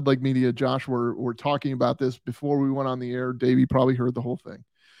Dead Leg Media, Josh, were talking about this before we went on the air. Davey probably heard the whole thing.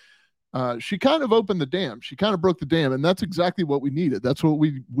 She kind of opened the dam. She kind of broke the dam, and that's exactly what we needed. That's what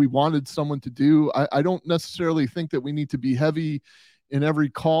we wanted someone to do. I don't necessarily think that we need to be heavy in every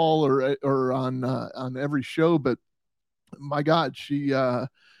call or on every show, but my God, she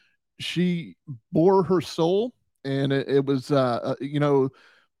bore her soul, and it was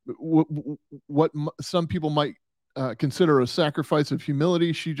what some people might consider a sacrifice of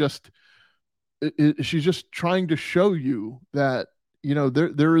humility. She's just trying to show you that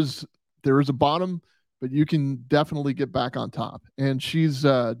there is a bottom, but you can definitely get back on top. And she's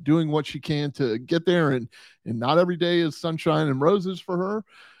doing what she can to get there. And not every day is sunshine and roses for her,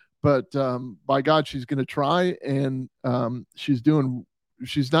 but by God, she's going to try. And she's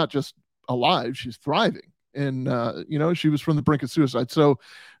not just alive, she's thriving. And, she was from the brink of suicide. So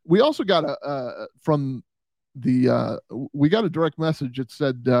we also got we got a direct message. It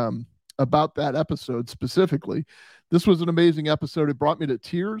said about that episode specifically. This was an amazing episode. It brought me to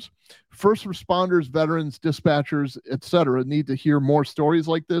tears. First responders, veterans, dispatchers, etc. need to hear more stories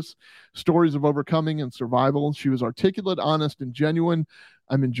like this, stories of overcoming and survival. She was articulate, honest, and genuine.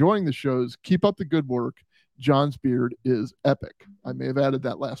 I'm enjoying the shows. Keep up the good work. John's beard is epic. I may have added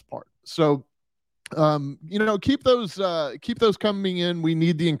that last part. So, keep those coming in. We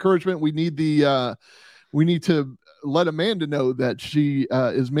need the encouragement. We need to let Amanda know that she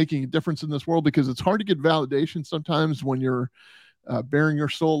is making a difference in this world, because it's hard to get validation sometimes when you're bearing your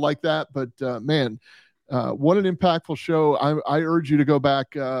soul like that. But man, what an impactful show. I urge you to go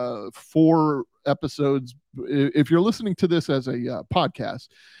back 4 episodes. If you're listening to this as a podcast,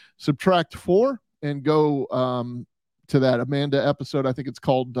 subtract 4 and go to that Amanda episode. I think it's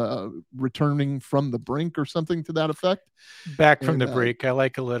called Returning from the Brink or something to that effect. Back from the Brink. I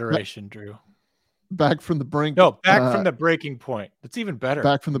like alliteration, Drew. Back from the Brink. No, back from the breaking point. That's even better.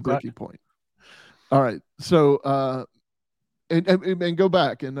 Back from the breaking point. All right. So, and go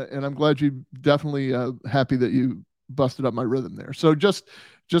back. And I'm glad you definitely happy that you busted up my rhythm there. So just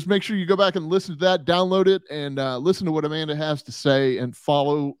make sure you go back and listen to that, download it, and listen to what Amanda has to say and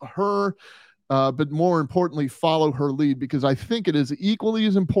follow her. But more importantly, follow her lead, because I think it is equally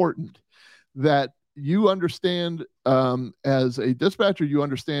as important that you understand as a dispatcher, you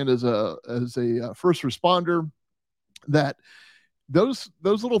understand as a first responder, that those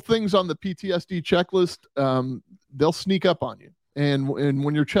little things on the PTSD checklist, they'll sneak up on you. And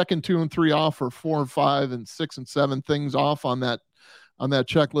when you're checking 2 and 3 off, or 4 and 5 and 6 and 7 things off on that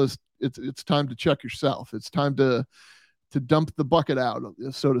checklist, it's time to check yourself. It's time to dump the bucket out,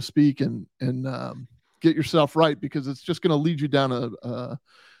 so to speak, and get yourself right, because it's just going to lead you down a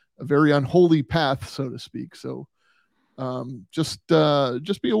very unholy path, so to speak. So just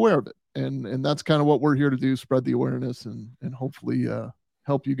be aware of it. And that's kind of what we're here to do, spread the awareness and hopefully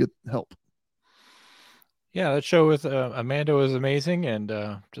help you get help. Yeah, that show with Amanda was amazing,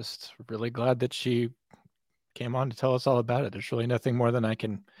 and just really glad that she came on to tell us all about it. There's really nothing more than I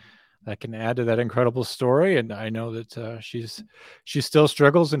can add to that incredible story, and I know that she still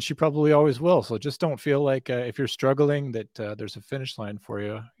struggles, and she probably always will. So just don't feel like if you're struggling that there's a finish line for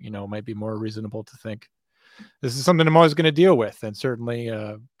you. You know, it might be more reasonable to think this is something I'm always going to deal with. And certainly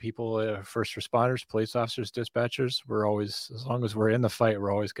people, first responders, police officers, dispatchers, we're always, as long as we're in the fight,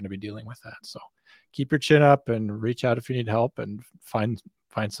 we're always going to be dealing with that. So keep your chin up and reach out if you need help, and find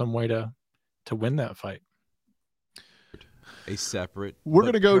some way to win that fight. A separate. We're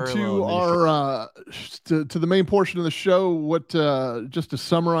going to go to our to the main portion of the show. What just to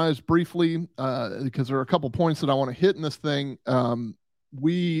summarize briefly, because there are a couple points that I want to hit in this thing. I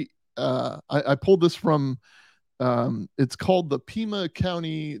pulled this from. It's called the Pima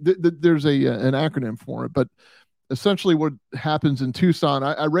County. There's an acronym for it, but essentially what happens in Tucson.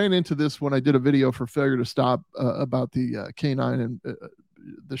 I ran into this when I did a video for Failure to Stop about the canine and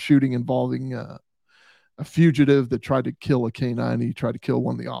the shooting involving a fugitive that tried to kill a canine. He tried to kill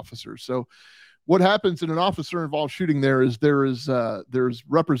one of the officers. So what happens in an officer involved shooting there's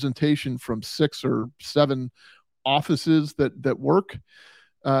representation from 6 or 7 offices that work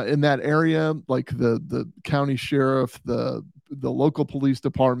in that area, like the county sheriff, the local police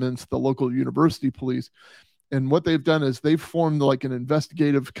departments, the local university police. And what they've done is they've formed like an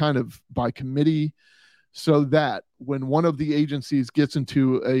investigative kind of by committee, so that when one of the agencies gets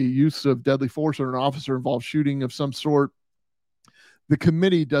into a use of deadly force or an officer involved shooting of some sort, the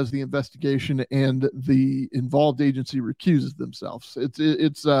committee does the investigation and the involved agency recuses themselves.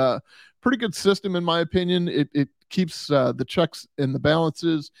 It's a pretty good system, in my opinion. It keeps the checks and the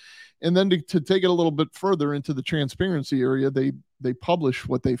balances. And then to take it a little bit further into the transparency area, they publish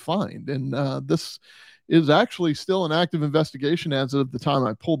what they find. And this is actually still an active investigation as of the time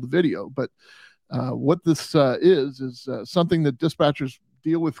I pulled the video. But what this is something that dispatchers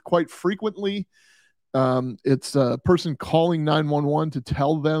deal with quite frequently. It's a person calling 911 to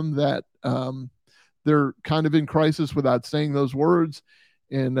tell them that they're kind of in crisis without saying those words.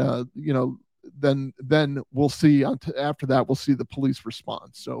 And, then we'll see after that, we'll see the police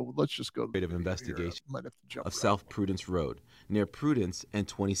response. So let's just go to of investigation of South around. Prudence Road near Prudence and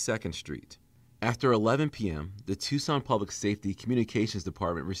 22nd Street. After 11 p.m., the Tucson Public Safety Communications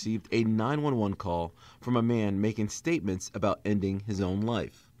Department received a 911 call from a man making statements about ending his own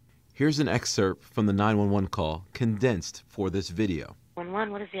life. Here's an excerpt from the 911 call, condensed for this video.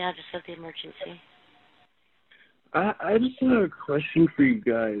 911, what is the address of the emergency? I just have a question for you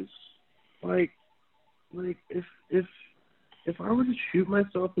guys. Like if I were to shoot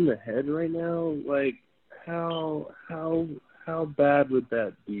myself in the head right now, like how bad would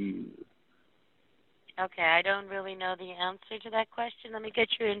that be? Okay, I don't really know the answer to that question. Let me get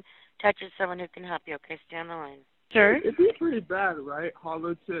you in touch with someone who can help you. Okay, stay on the line. Sir? It'd be pretty bad, right?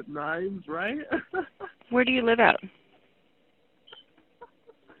 Hollow tip knives, right? Where do you live at?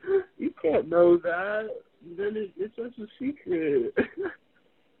 You can't know that. Then it's such a secret.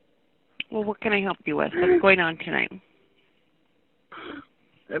 Well, what can I help you with? What's going on tonight?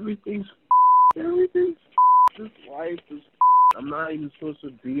 Everything's This life is I'm not even supposed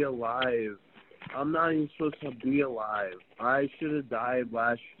to be alive. I'm not even supposed to be alive. I should have died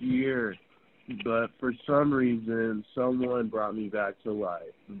last year, but for some reason, someone brought me back to life.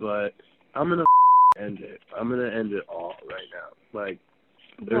 But I'm going to end it. I'm going to end it all right now. Like,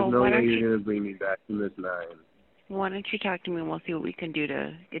 there's no way you're going to bring me back from this 9. Why don't you talk to me and we'll see what we can do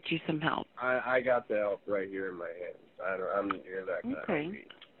to get you some help. I got the help right here in my hand. I'm you're that guy. Okay.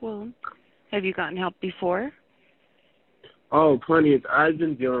 Well, have you gotten help before? Oh, plenty of. I've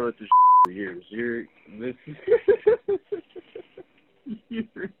been dealing with this for years. Do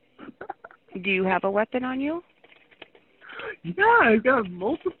you have a weapon on you? Yeah, I've got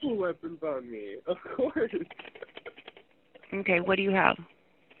multiple weapons on me. Of course. Okay, what do you have?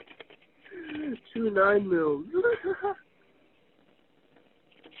 2 9mm.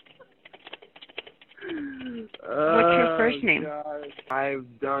 What's your first name? God. I've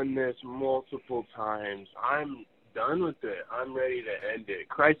done this multiple times. I'm done with it. I'm ready to end it.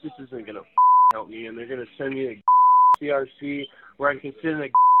 Crisis isn't gonna help me, and they're gonna send me to CRC where I can sit in a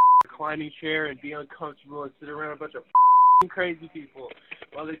reclining chair and be uncomfortable and sit around a bunch of crazy people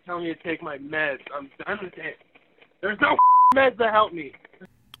while they tell me to take my meds. I'm done with it. There's no meds to help me.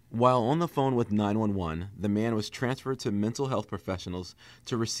 While on the phone with 911, the man was transferred to mental health professionals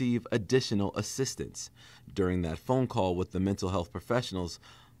to receive additional assistance. During that phone call with the mental health professionals,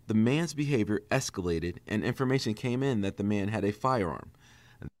 the man's behavior escalated and information came in that the man had a firearm.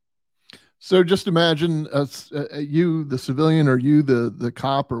 So just imagine you, the civilian, or you, the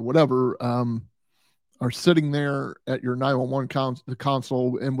cop, or whatever, are sitting there at your 911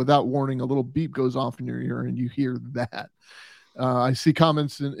 console, and without warning, a little beep goes off in your ear, and you hear that. I see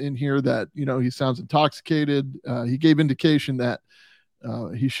comments in here that, he sounds intoxicated. He gave indication that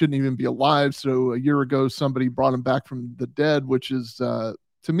he shouldn't even be alive. So a year ago, somebody brought him back from the dead, which is, to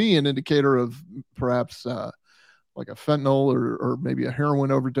me, an indicator of perhaps like a fentanyl or maybe a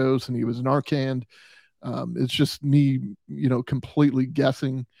heroin overdose, and he was Narcan. It's just me, completely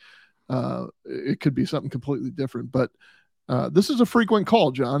guessing. It could be something completely different, but this is a frequent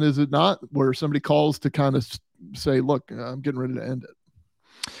call, John, is it not? Where somebody calls to kind of say, look, I'm getting ready to end it.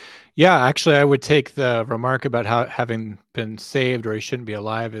 Yeah, actually, I would take the remark about how having been saved or he shouldn't be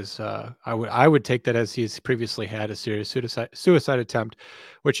alive is I would take that as he's previously had a serious suicide attempt,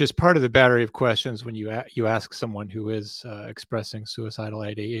 which is part of the battery of questions when you ask someone who is expressing suicidal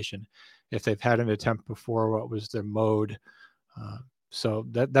ideation if they've had an attempt before, what was their mode. So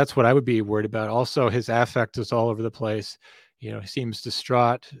that's what I would be worried about. Also, his affect is all over the place. He seems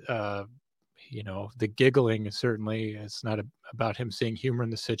distraught. The giggling is certainly, it's not about him seeing humor in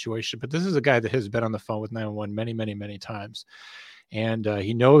the situation, but this is a guy that has been on the phone with 911 many, many, many times. And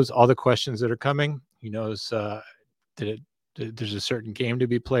he knows all the questions that are coming. He knows that there's a certain game to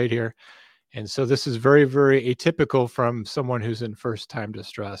be played here. And so this is very, very atypical from someone who's in first-time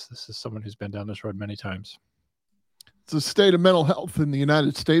distress. This is someone who's been down this road many times. It's a state of mental health in the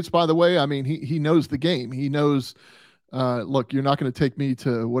United States, by the way. I mean, he knows the game. He knows, look, you're not going to take me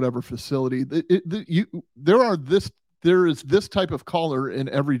to whatever facility. There is this type of caller in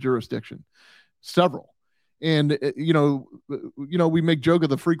every jurisdiction, several. And, we make joke of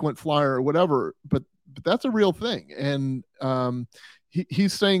the frequent flyer or whatever, but that's a real thing. And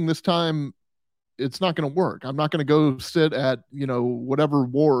he's saying this time it's not going to work. I'm not going to go sit at, whatever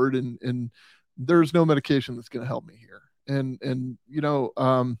ward and there's no medication that's going to help me here. And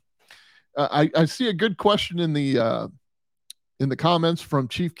I see a good question in the comments from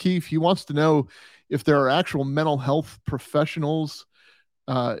Chief Keefe. He wants to know if there are actual mental health professionals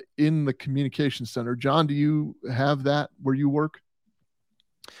in the communication center. John, do you have that where you work?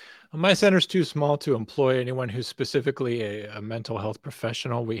 My center's too small to employ anyone who's specifically a mental health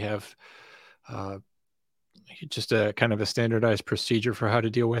professional. We have just a kind of a standardized procedure for how to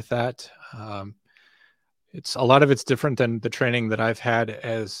deal with that. A lot of it's different than the training that I've had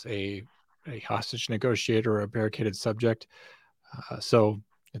as a hostage negotiator or a barricaded subject. So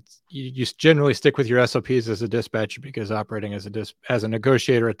you generally stick with your SOPs as a dispatcher because operating as a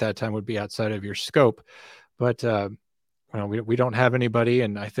negotiator at that time would be outside of your scope. But we don't have anybody,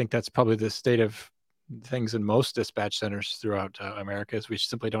 and I think that's probably the state of things in most dispatch centers throughout America is we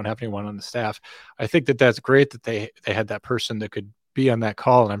simply don't have anyone on the staff. I think that's great that they had that person that could be on that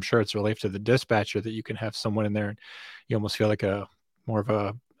call, and I'm sure it's relief to the dispatcher that you can have someone in there and you almost feel like more of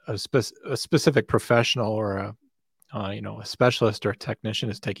a specific professional or a specialist or a technician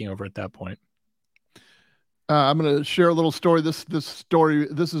is taking over at that point. I'm going to share a little story. This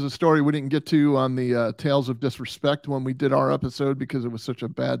is a story we didn't get to on the Tales of Disrespect when we did our episode because it was such a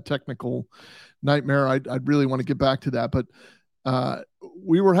bad technical nightmare. I'd really want to get back to that, but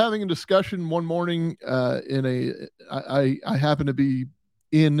we were having a discussion one morning I happen to be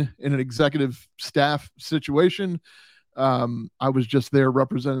in an executive staff situation. I was just there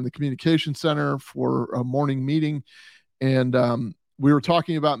representing the communication center for a morning meeting, and we were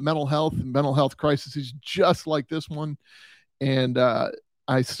talking about mental health and mental health crises just like this one. And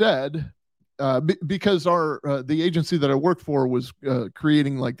I said, because the agency that I worked for was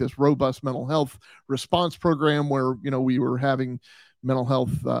creating like this robust mental health response program where, you know, we were having mental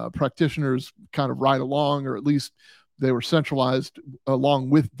health practitioners kind of ride along, or at least they were centralized along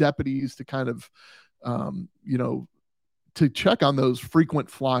with deputies to kind of, you know, to check on those frequent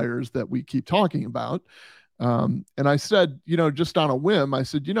flyers that we keep talking about. And I said, you know, just on a whim, I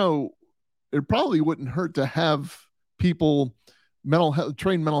said, you know, it probably wouldn't hurt to have people,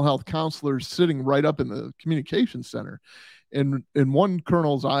 trained mental health counselors sitting right up in the communication center. And one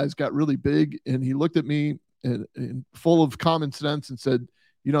colonel's eyes got really big, and he looked at me and full of common sense and said,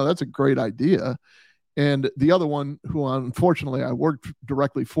 you know, that's a great idea. And the other one, who unfortunately I worked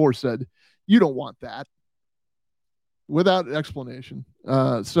directly for, said, you don't want that, without explanation.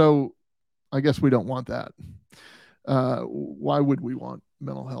 So I guess we don't want that. Why would we want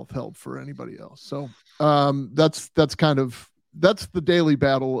mental health help for anybody else? So that's the daily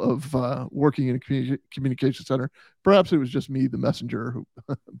battle of working in a communication center. Perhaps it was just me, the messenger,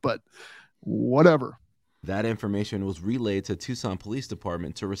 but whatever. That information was relayed to Tucson Police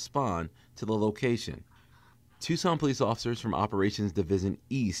Department to respond to the location. Tucson police officers from Operations Division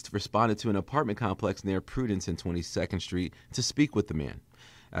East responded to an apartment complex near Prudence and 22nd Street to speak with the man.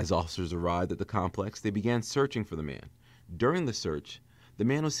 As officers arrived at the complex, they began searching for the man. During the search, the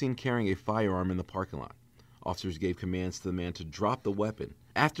man was seen carrying a firearm in the parking lot. Officers gave commands to the man to drop the weapon.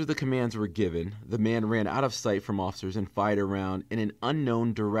 After the commands were given, the man ran out of sight from officers and fired around in an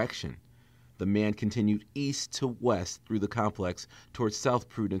unknown direction. The man continued east to west through the complex towards South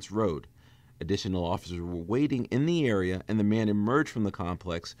Prudence Road. Additional officers were waiting in the area, and the man emerged from the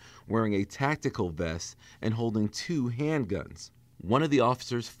complex wearing a tactical vest and holding 2 handguns. One of the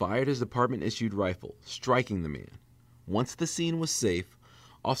officers fired his department-issued rifle, striking the man. Once the scene was safe,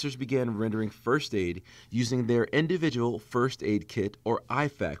 officers began rendering first aid using their individual first aid kit, or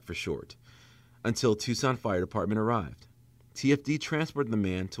IFAK for short, until Tucson Fire Department arrived. TFD transported the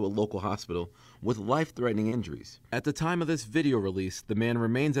man to a local hospital with life-threatening injuries. At the time of this video release, the man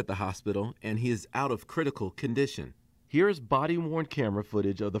remains at the hospital and he is out of critical condition. Here is body-worn camera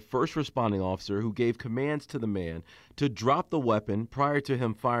footage of the first responding officer who gave commands to the man to drop the weapon prior to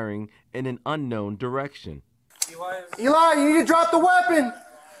him firing in an unknown direction. Eli, you need to drop the weapon!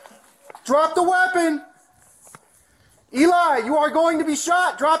 Drop the weapon! Eli, you are going to be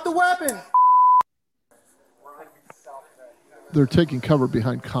shot! Drop the weapon! They're taking cover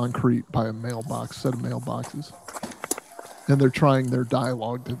behind concrete by a set of mailboxes. And they're trying their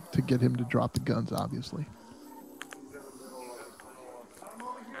dialogue to get him to drop the guns, obviously.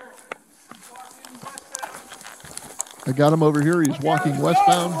 I got him over here. He's walking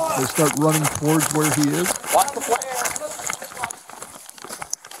westbound. They start running towards where he is. Watch the flare!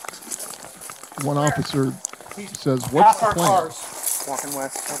 One officer says, what's the plan? Cars. Walking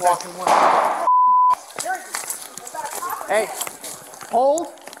west. Okay. Walking west. Hey, hold.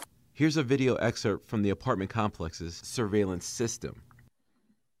 Here's a video excerpt from the apartment complex's surveillance system.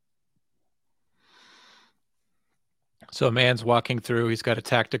 So a man's walking through. He's got a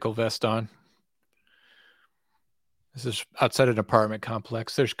tactical vest on. This is outside an apartment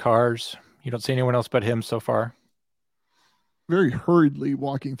complex. There's cars. You don't see anyone else but him so far. Very hurriedly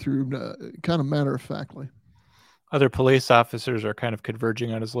walking through, kind of matter-of-factly. Other police officers are kind of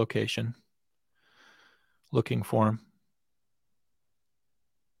converging on his location, looking for him.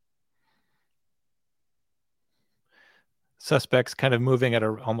 Suspect's kind of moving at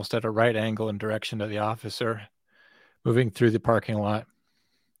almost at a right angle in direction to the officer, moving through the parking lot.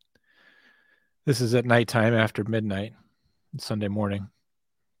 This is at nighttime after midnight, Sunday morning.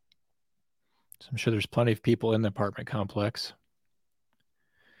 So I'm sure there's plenty of people in the apartment complex.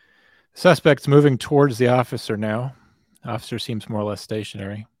 Suspect's moving towards the officer now. The officer seems more or less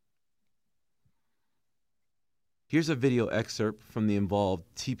stationary. Here's a video excerpt from the involved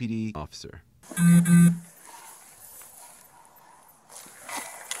TPD officer.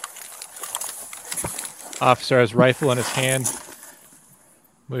 Officer has rifle in his hand,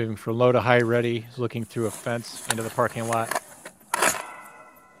 moving from low to high ready. He's looking through a fence into the parking lot.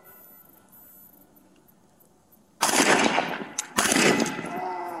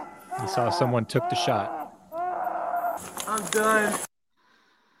 He saw someone took the shot. I'm done.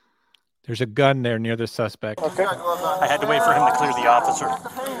 There's a gun there near the suspect. Okay. I had to wait for him to clear the officer.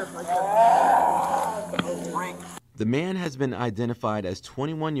 The man has been identified as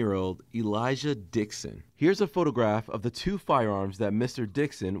 21-year-old Elijah Dixon. Here's a photograph of the 2 firearms that Mr.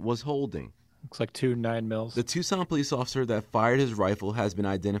 Dixon was holding. Looks like 2 9mm. The Tucson police officer that fired his rifle has been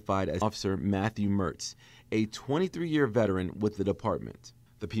identified as Officer Matthew Mertz, a 23-year veteran with the department.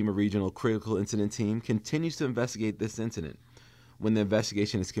 The Pima Regional Critical Incident Team continues to investigate this incident. When the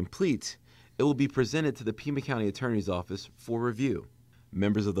investigation is complete, It will be presented to the Pima County Attorney's Office for review.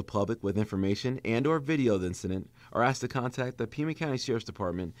 Members of the public with information and/or video of the incident are asked to contact the Pima County Sheriff's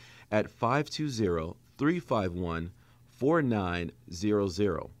Department at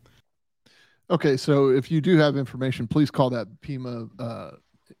 520-351-4900. Okay, so if you do have information, please call that Pima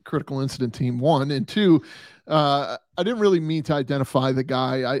Critical Incident Team 1. And 2, I didn't really mean to identify the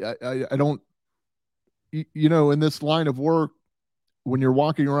guy. I don't, you know, in this line of work, when you're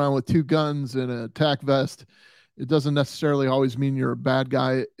walking around with 2 guns and a tack vest, it doesn't necessarily always mean you're a bad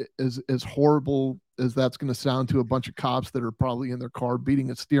guy. As horrible as that's going to sound to a bunch of cops that are probably in their car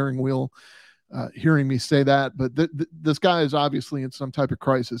beating a steering wheel, hearing me say that, but this guy is obviously in some type of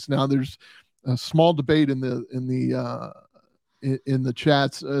crisis. Now, there's a small debate in the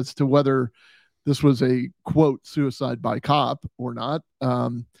chats as to whether this was a quote suicide by cop or not.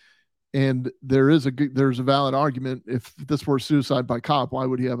 And there's a valid argument. If this were suicide by cop, why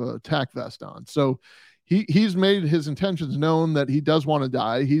would he have a tack vest on? So he's made his intentions known that he does want to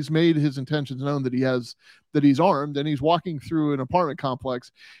die. He's made his intentions known that he's armed, and he's walking through an apartment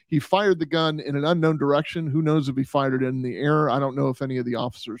complex. He fired the gun in an unknown direction. Who knows if he fired it in the air? I don't know if any of the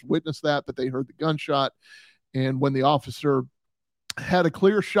officers witnessed that, but they heard the gunshot. And when the officer had a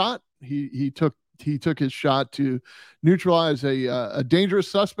clear shot, he took his shot to neutralize a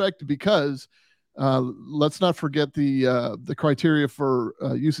dangerous suspect, because let's not forget the criteria for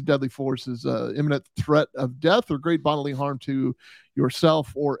use of deadly force is imminent threat of death or great bodily harm to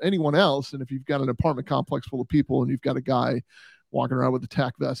yourself or anyone else. And if you've got an apartment complex full of people and you've got a guy walking around with a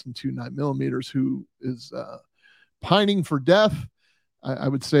tack vest and 2 9mm who is pining for death, I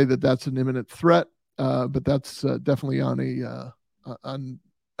would say that that's an imminent threat. But that's definitely on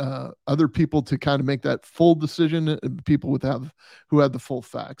other people to kind of make that full decision. People who have the full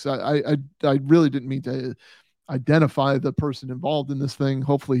facts. I really didn't mean to identify the person involved in this thing.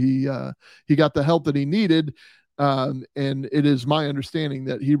 Hopefully he got the help that he needed, and it is my understanding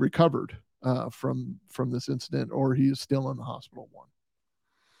that he recovered from this incident, or he is still in the hospital.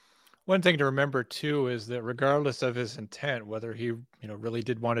 One thing to remember too is that regardless of his intent, whether he really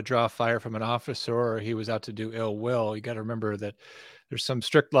did want to draw fire from an officer or he was out to do ill will, you got to remember that there's some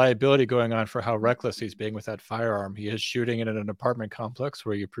strict liability going on for how reckless he's being with that firearm. He is shooting it in an apartment complex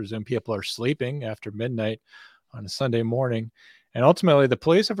where you presume people are sleeping after midnight on a Sunday morning. And ultimately, the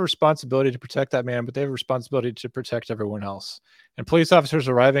police have a responsibility to protect that man, but they have a responsibility to protect everyone else. And police officers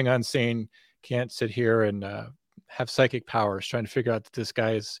arriving on scene can't sit here and have psychic powers trying to figure out that this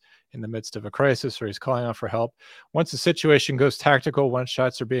guy is in the midst of a crisis or he's calling out for help. Once the situation goes tactical, once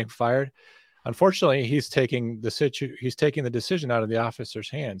shots are being fired, unfortunately, he's taking the decision out of the officer's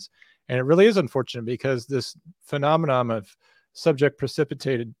hands. And it really is unfortunate, because this phenomenon of subject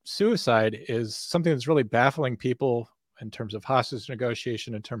precipitated suicide is something that's really baffling people in terms of hostage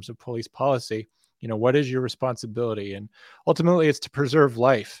negotiation, in terms of police policy. What is your responsibility? And ultimately, it's to preserve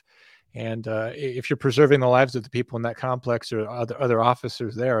life. And if you're preserving the lives of the people in that complex or other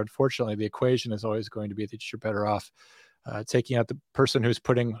officers there, unfortunately, the equation is always going to be that you're better off taking out the person who's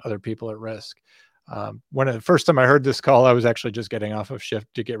putting other people at risk. When the first time I heard this call, I was actually just getting off of shift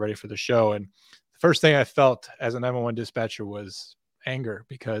to get ready for the show. And the first thing I felt as a 911 dispatcher was anger,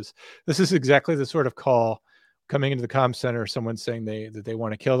 because this is exactly the sort of call coming into the comm center, someone saying that they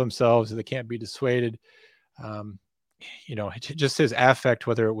want to kill themselves, that they can't be dissuaded. Just his affect,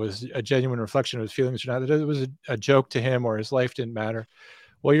 whether it was a genuine reflection of his feelings or not, that it was a joke to him or his life didn't matter.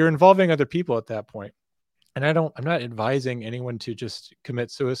 Well, you're involving other people at that point. And I'm not advising anyone to just commit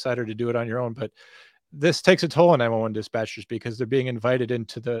suicide or to do it on your own, but this takes a toll on 911 dispatchers, because they're being invited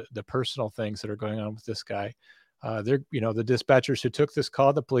into the personal things that are going on with this guy. The dispatchers who took this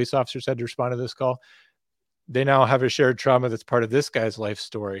call, the police officers had to respond to this call. They now have a shared trauma that's part of this guy's life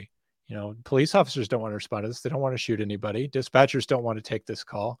story. Police officers don't want to respond to this. They don't want to shoot anybody. Dispatchers don't want to take this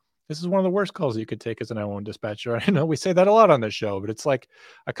call. This is one of the worst calls you could take as a 911 dispatcher. I know we say that a lot on this show, but it's like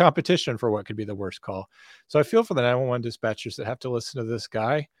a competition for what could be the worst call. So I feel for the 911 dispatchers that have to listen to this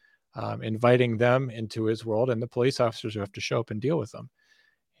guy, inviting them into his world, and the police officers who have to show up and deal with them.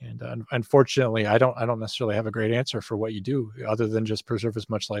 And unfortunately, I don't necessarily have a great answer for what you do other than just preserve as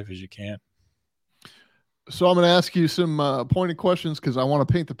much life as you can. So I'm going to ask you some pointed questions, because I want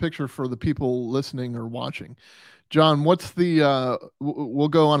to paint the picture for the people listening or watching. John, what's we'll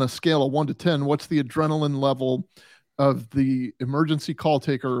go on a scale of 1 to 10. What's the adrenaline level of the emergency call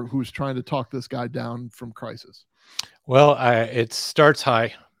taker who's trying to talk this guy down from crisis? Well, it starts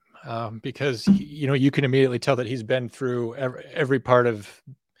high, because, you can immediately tell that he's been through every part of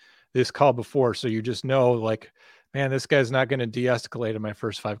this call before. So you just know, like, man, this guy's not going to de-escalate in my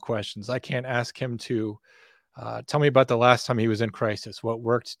first 5 questions. I can't ask him to Tell me about the last time he was in crisis. What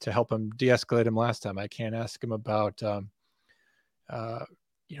worked to help him de-escalate him last time? I can't ask him about,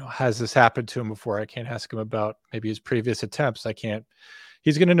 has this happened to him before? I can't ask him about maybe his previous attempts. I can't.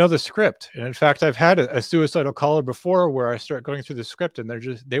 He's going to know the script. And in fact, I've had a suicidal caller before where I start going through the script and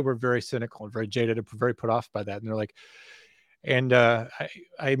they were very cynical and very jaded and very put off by that. And they're like,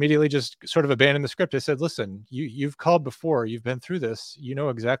 I immediately just sort of abandoned the script. I said, listen, you've called before, you've been through this, you know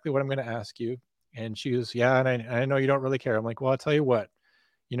exactly what I'm going to ask you. And she was, yeah. And I know you don't really care. I'm like, well, I'll tell you what,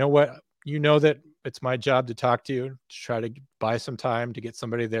 you know that it's my job to talk to you, to try to buy some time to get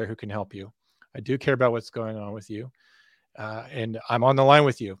somebody there who can help you. I do care about what's going on with you. And I'm on the line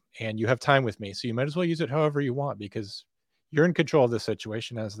with you and you have time with me. So you might as well use it however you want, because you're in control of the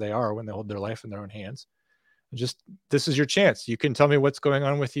situation, as they are when they hold their life in their own hands. Just, this is your chance. You can tell me what's going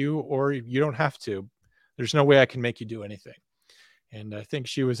on with you, or you don't have to. There's no way I can make you do anything. And I think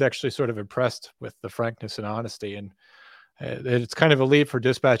she was actually sort of impressed with the frankness and honesty. And it's kind of a leap for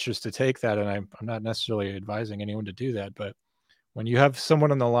dispatchers to take that. And I'm not necessarily advising anyone to do that. But when you have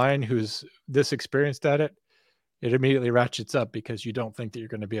someone on the line who's this experienced at it, it immediately ratchets up, because you don't think that you're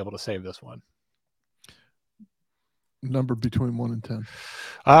going to be able to save this one. Number between 1 and 10.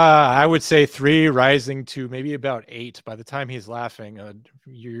 I would say 3, rising to maybe about 8. By the time he's laughing,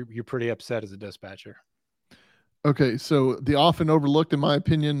 you're pretty upset as a dispatcher. Okay, so the often overlooked, in my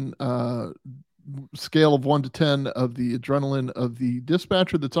opinion, scale of 1 to 10 of the adrenaline of the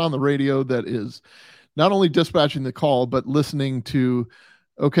dispatcher that's on the radio, that is not only dispatching the call, but listening to,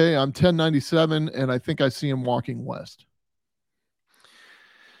 okay, I'm 1097 and I think I see him walking west.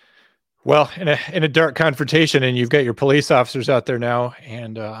 Well, in a dark confrontation, and you've got your police officers out there now,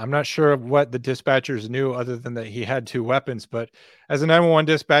 and I'm not sure what the dispatchers knew other than that he had 2 weapons. But as a 911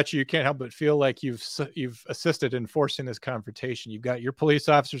 dispatcher, you can't help but feel like you've assisted in forcing this confrontation. You've got your police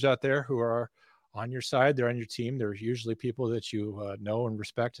officers out there who are on your side. They're on your team. They're usually people that you know and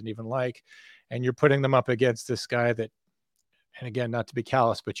respect and even like, and you're putting them up against this guy that, and again, not to be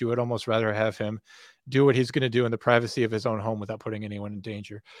callous, but you would almost rather have him do what he's going to do in the privacy of his own home without putting anyone in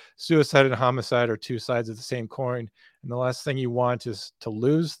danger. Suicide and homicide are 2 sides of the same coin. And the last thing you want is to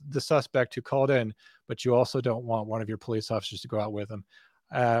lose the suspect who called in, but you also don't want one of your police officers to go out with him.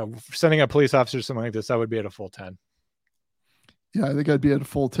 Sending a police officer something like this, I would be at a full 10. Yeah, I think I'd be at a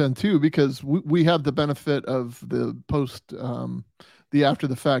full 10 too, because we have the benefit of the the after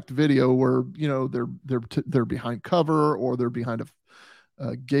the fact video where, they're behind cover, or they're behind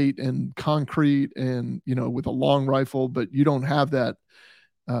a gate and concrete and, with a long rifle, but you don't have that.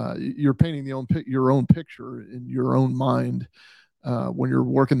 You're painting your own picture in your own mind when you're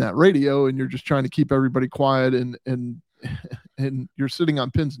working that radio, and you're just trying to keep everybody quiet, and you're sitting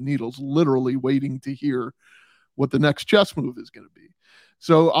on pins and needles, literally waiting to hear what the next chess move is going to be.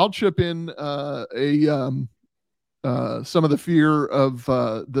 So I'll chip in some of the fear of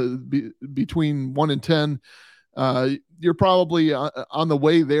between 1 and 10. You're probably on the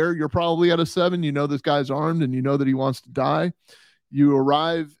way there. You're probably at a 7. You know this guy's armed, and you know that he wants to die. You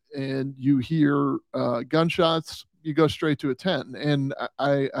arrive and you hear gunshots. You go straight to a 10. And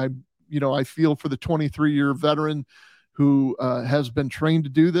I feel for the 23-year veteran who has been trained to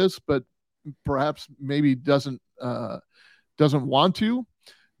do this, but perhaps maybe doesn't want to,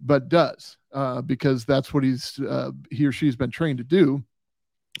 but does, because that's what he or she's been trained to do,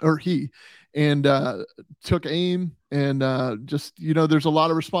 or he, and took aim, and there's a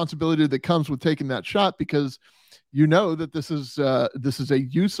lot of responsibility that comes with taking that shot, because that this is a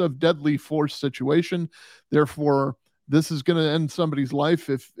use of deadly force situation. Therefore, this is going to end somebody's life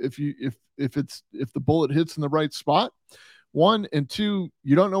if the bullet hits in the right spot. 1, and 2,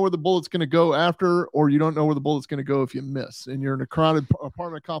 you don't know where the bullet's going to go after, or you don't know where the bullet's going to go if you miss. And you're in a crowded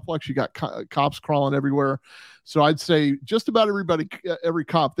apartment complex. You got cops crawling everywhere. So I'd say just about every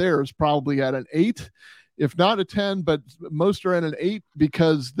cop there is probably at an 8, if not a 10, but most are at an 8,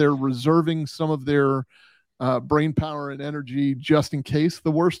 because they're reserving some of their brain power and energy just in case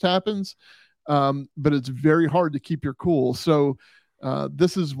the worst happens. But it's very hard to keep your cool. So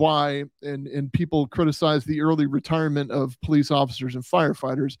this is why, and people criticize the early retirement of police officers and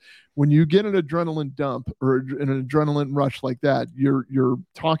firefighters. When you get an adrenaline dump or an adrenaline rush like that, you're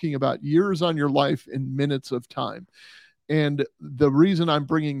talking about years on your life in minutes of time. And the reason I'm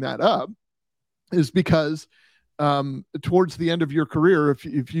bringing that up is because towards the end of your career,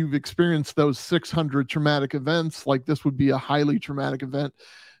 if you've experienced those 600 traumatic events, like this would be a highly traumatic event.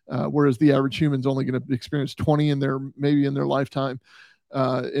 Whereas the average human's only going to experience 20 in their lifetime.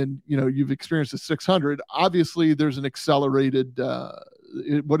 And you've experienced a 600. Obviously, there's an accelerated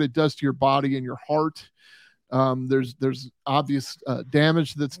what it does to your body and your heart. There's obvious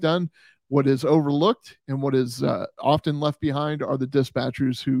damage that's done. What is overlooked and what is often left behind are the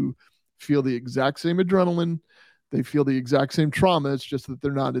dispatchers who feel the exact same adrenaline. They feel the exact same trauma. It's just that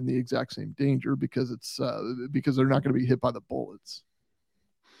they're not in the exact same danger because they're not going to be hit by the bullets.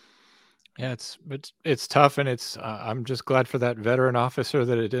 Yeah, it's tough, and I'm just glad for that veteran officer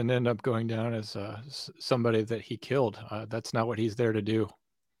that it didn't end up going down as somebody that he killed. That's not what he's there to do.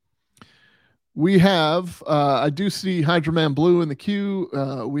 We have, I do see Hydroman Blue in the queue.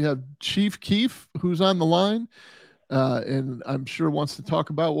 We have Chief Keefe, who's on the line, and I'm sure wants to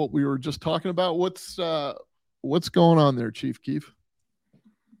talk about what we were just talking about. What's going on there, Chief Keefe?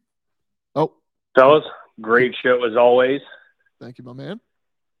 Oh, fellas, great show as always. Thank you, my man.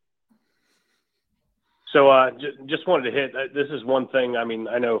 So just wanted to hit, this is one thing, I mean,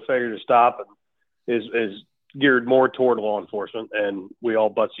 I know failure to stop is geared more toward law enforcement, and we all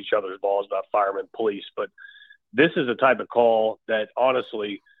bust each other's balls about firemen, police, but this is a type of call that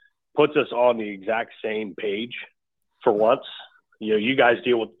honestly puts us on the exact same page for once. You know, you guys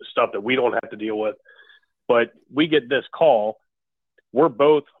deal with stuff that we don't have to deal with, but we get this call, we're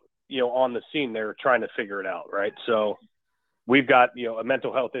both, you know, on the scene there trying to figure it out, right? So we've got, you know, a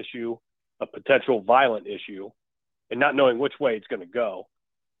mental health issue, a potential violent issue, and not knowing which way it's going to go.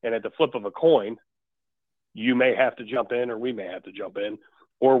 And at the flip of a coin, you may have to jump in, or we may have to jump in,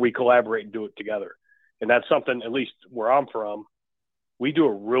 or we collaborate and do it together. And that's something, at least where I'm from, we do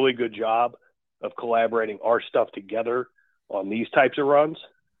a really good job of collaborating our stuff together on these types of runs,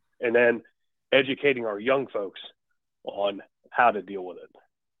 and then educating our young folks on how to deal with it.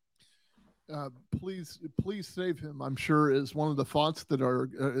 Please save him, I'm sure, is one of the thoughts that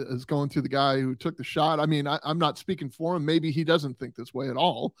is going through the guy who took the shot. I mean, I'm not speaking for him. Maybe he doesn't think this way at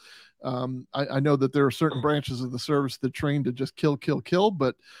all. I know that there are certain branches of the service that train to just kill,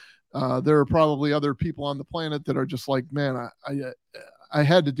 but there are probably other people on the planet that are just like, man, I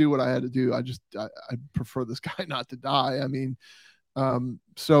had to do what I had to do. I prefer this guy not to die. I mean,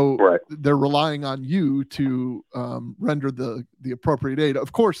 so right. They're relying on you to render the appropriate aid.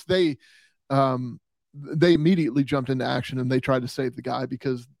 Of course, they immediately jumped into action and they tried to save the guy,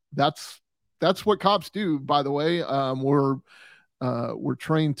 because that's what cops do, by the way. We're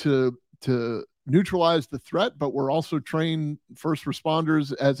trained to neutralize the threat, but we're also trained first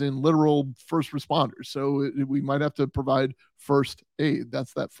responders, as in literal first responders. So we might have to provide first aid.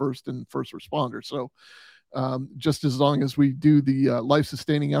 That's that first and first responder. So just as long as we do the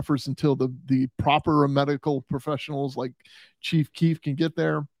life-sustaining efforts until the proper medical professionals like Chief Keefe can get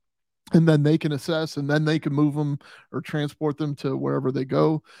there, and then they can assess, and then they can move them or transport them to wherever they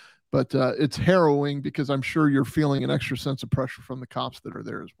go. But it's harrowing, because I'm sure you're feeling an extra sense of pressure from the cops that are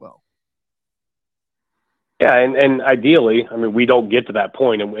there as well. Yeah, and ideally, I mean, we don't get to that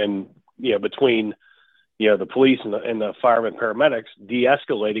point, and you know, between, you know, the police and the firemen, paramedics,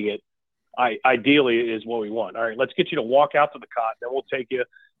 de-escalating it, ideally is what we want. All right, let's get you to walk out to the cot, then we'll take you.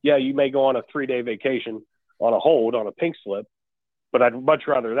 Yeah, you may go on a 3-day vacation on a hold on a pink slip, but I'd much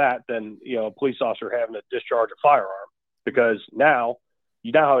rather that than, you know, a police officer having to discharge a firearm, because now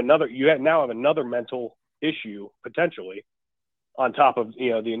you have another mental issue potentially on top of,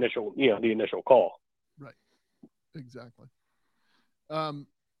 you know, the initial call. Right. Exactly.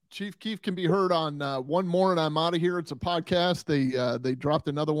 Chief Keefe can be heard on One More and I'm Out of Here. It's a podcast. They dropped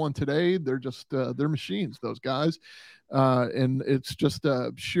another one today. They're just they're machines, those guys, and it's just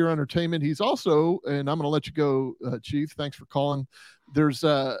sheer entertainment. He's also, and I'm going to let you go, Chief. Thanks for calling.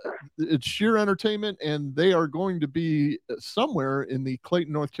 It's sheer entertainment, and they are going to be somewhere in the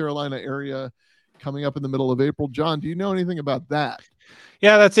Clayton, North Carolina area coming up in the middle of April. John, do you know anything about that?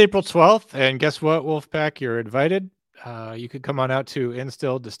 Yeah, that's April 12th. And guess what, Wolfpack? You're invited. You could come on out to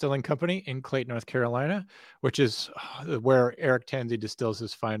Instill Distilling Company in Clayton, North Carolina, which is where Eric Tanzi distills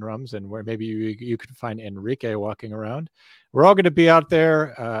his fine rums, and where maybe you could find Enrique walking around. We're all going to be out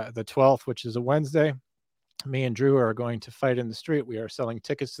there the 12th, which is a Wednesday. Me and Drew are going to fight in the street. We are selling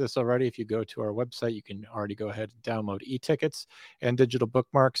tickets to this already. If you go to our website, you can already go ahead and download e-tickets and digital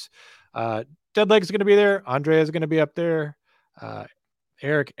bookmarks. Deadleg is going to be there. Andrea is going to be up there.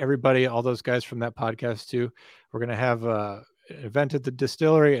 Eric, everybody, all those guys from that podcast too. We're going to have an event at the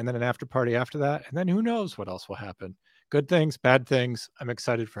distillery, and then an after party after that. And then who knows what else will happen. Good things, bad things. I'm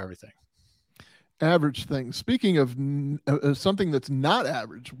excited for everything. Average things. Speaking of something that's not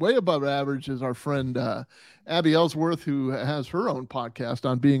average, way above average, is our friend Abby Ellsworth, who has her own podcast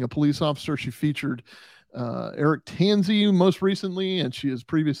on being a police officer. She featured Eric Tanzi most recently, and she has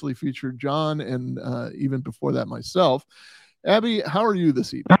previously featured John, and even before that myself. Abby, how are you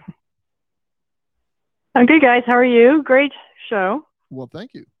this evening? I'm good, guys. How are you? Great show. Well,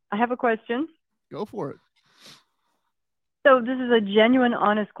 thank you. I have a question. Go for it. So this is a genuine,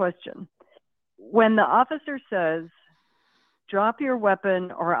 honest question. when the officer says, drop your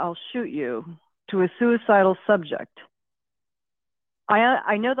weapon or I'll shoot you, to a suicidal subject,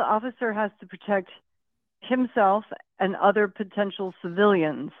 I know the officer has to protect himself and other potential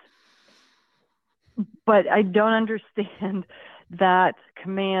civilians, but I don't understand that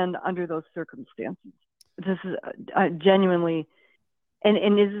command under those circumstances. This is genuinely,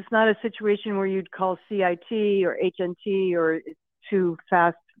 and is this not a situation where you'd call CIT or HNT, or it's too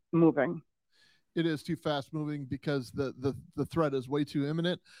fast moving? It is too fast moving because the threat is way too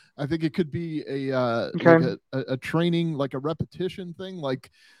imminent. I think it could be like a training, like a repetition thing,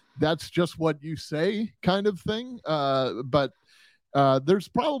 like that's just what you say kind of thing. But there's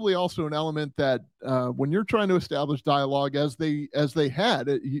probably also an element that when you're trying to establish dialogue, as they had,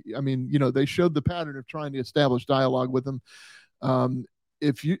 I mean, you know, they showed the pattern of trying to establish dialogue with them.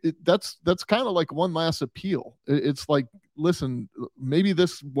 That's kind of like one last appeal. It's like, listen, maybe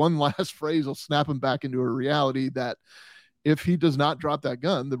this one last phrase will snap him back into a reality that if he does not drop that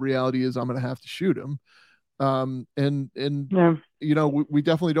gun, the reality is I'm going to have to shoot him. You know, we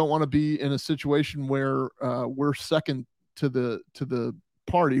definitely don't want to be in a situation where we're second to the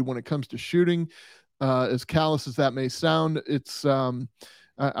party when it comes to shooting. As callous as that may sound, it's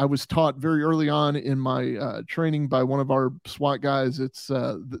I was taught very early on in my training by one of our SWAT guys. It's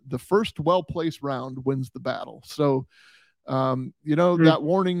the first well-placed round wins the battle. So, you know, that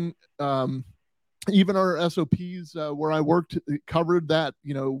warning, even our SOPs where I worked covered that,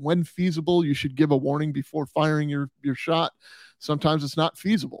 you know, when feasible, you should give a warning before firing your shot. Sometimes it's not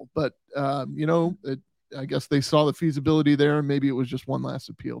feasible, but, you know, I guess they saw the feasibility there, and maybe it was just one last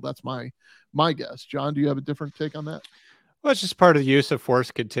appeal. That's my guess. John, do you have a different take on that? Well, it's just part of the use of force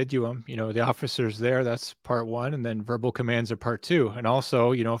continuum. You know, the officer's there, that's part one, and then verbal commands are part two. And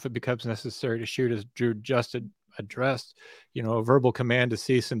also, you know, if it becomes necessary to shoot, as Drew just addressed, you know, a verbal command to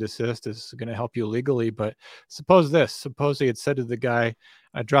cease and desist is going to help you legally. But suppose he had said to the guy,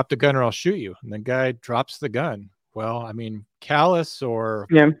 drop the gun or I'll shoot you. And the guy drops the gun. Well, I mean, callous or,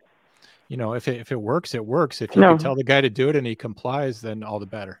 you know, if it works, it works. If you can tell the guy to do it and he complies, then all the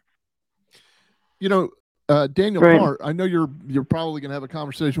better. You know, Daniel Carr, I know you're probably going to have a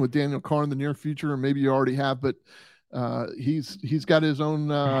conversation with Daniel Carr in the near future, or maybe you already have, but he's got his own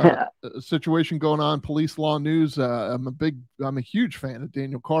situation going on. Police Law News. I'm a huge fan of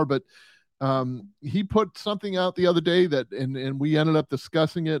Daniel Carr, but he put something out the other day that, and we ended up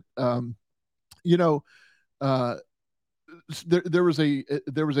discussing it. You know, there was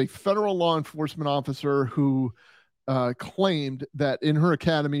a federal law enforcement officer who claimed that in her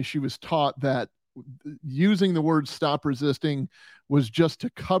academy she was taught that using the word stop resisting was just to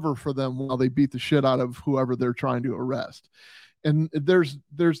cover for them while they beat the shit out of whoever they're trying to arrest. And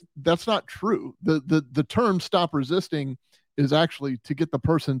that's not true. The term stop resisting is actually to get the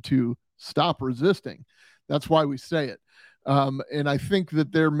person to stop resisting. That's why we say it. And I think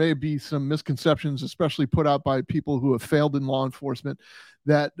that there may be some misconceptions, especially put out by people who have failed in law enforcement,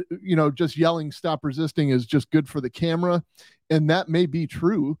 that, you know, just yelling stop resisting is just good for the camera. And that may be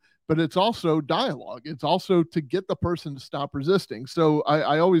true, but it's also dialogue. It's also to get the person to stop resisting. So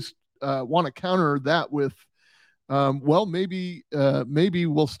I always want to counter that with, well, maybe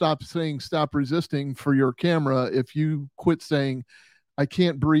we'll stop saying stop resisting for your camera if you quit saying I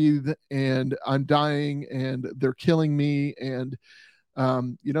can't breathe and I'm dying and they're killing me. And,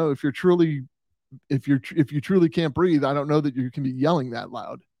 you know, if you truly can't breathe, I don't know that you can be yelling that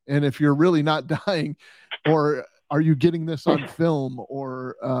loud. And if you're really not dying, or are you getting this on film,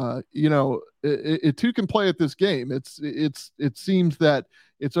 or, you know, it too can play at this game. It seems that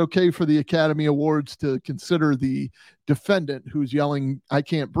it's okay for the Academy Awards to consider the defendant who's yelling, I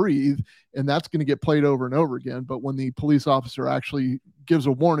can't breathe, and that's going to get played over and over again. But when the police officer actually gives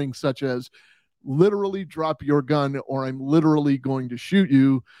a warning, such as literally drop your gun or I'm literally going to shoot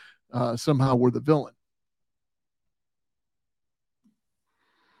you, somehow we're the villain.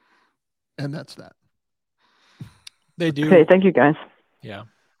 And that's that. They do. Okay, thank you, guys. Yeah.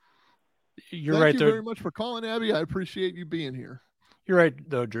 You're Thank right. you very much for calling, Abby. I appreciate you being here. You're right,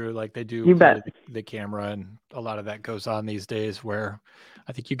 though, Drew. Like, they do You bet. the camera, and a lot of that goes on these days, where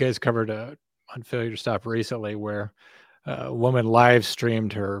I think you guys covered on Failure to Stop recently, where a woman live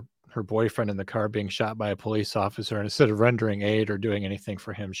streamed her boyfriend in the car being shot by a police officer, and instead of rendering aid or doing anything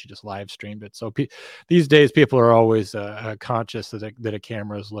for him, she just live streamed it. So these days people are always conscious that a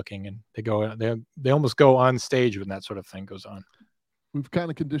camera is looking, and they almost go on stage when that sort of thing goes on. We've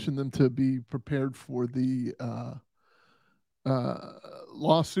kind of conditioned them to be prepared for the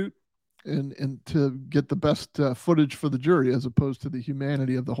lawsuit and to get the best footage for the jury, as opposed to the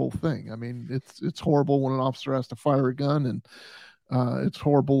humanity of the whole thing. I mean, it's horrible when an officer has to fire a gun, and It's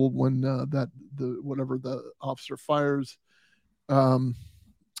horrible when whatever the officer fires,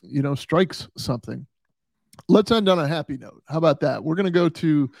 strikes something. Let's end on a happy note. How about that? We're going to go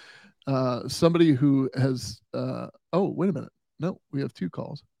to somebody who has. Wait a minute. No, we have two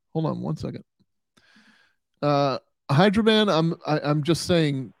calls. Hold on one second. Hydroman, I'm just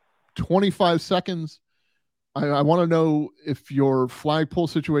saying 25 seconds. I want to know if your flagpole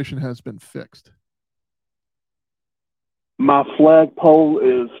situation has been fixed. My flagpole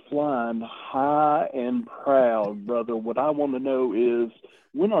is flying high and proud, brother. What I want to know is,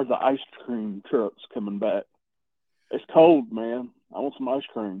 when are the ice cream trucks coming back? It's cold, man. I want some ice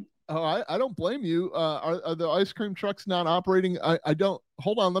cream. Oh, I don't blame you. Are the ice cream trucks not operating? I don't.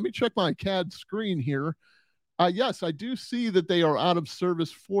 Hold on. Let me check my CAD screen here. Yes, I do see that they are out of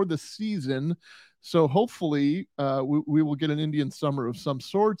service for the season. So hopefully we will get an Indian summer of some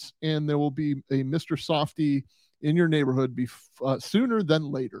sorts, and there will be a Mr. Softy in your neighborhood sooner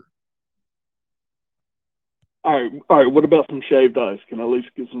than later. All right. What about some shaved ice? Can I at least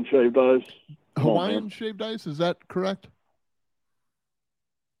get some shaved ice? Hawaiian shaved ice, is that correct?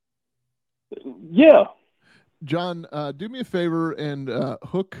 Yeah. John, do me a favor and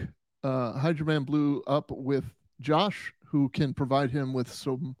hook Hydroman Blue up with Josh, who can provide him with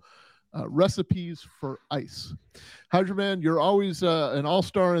some recipes for ice. Hydroman, you're always an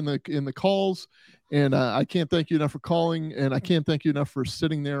all-star in the calls, and I can't thank you enough for calling, and I can't thank you enough for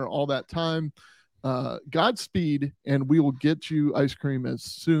sitting there all that time. Godspeed, and we will get you ice cream as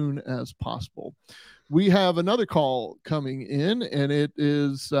soon as possible. We have another call coming in, and it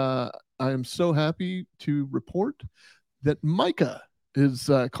is I am so happy to report that Micah is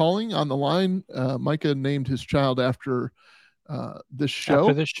calling on the line. Micah named his child after this show.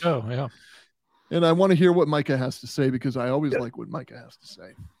 After this show, yeah. And I want to hear what Micah has to say, because I always like what Micah has to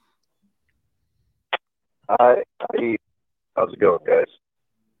say. Hi. How's it going, guys?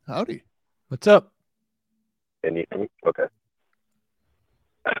 Howdy. What's up? Can you hear me? Okay.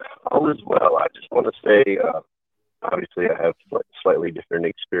 All is well. I just want to say, obviously, I have slightly different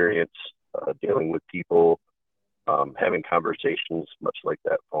experience dealing with people, having conversations, much like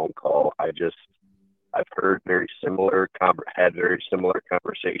that phone call. I've heard had very similar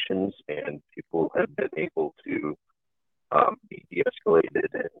conversations, and people have been able to be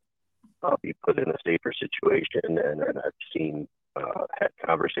de-escalated and be put in a safer situation. And I've seen had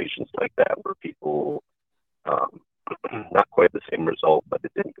conversations like that where people, not quite the same result, but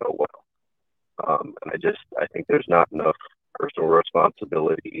it didn't go well. And I think there's not enough personal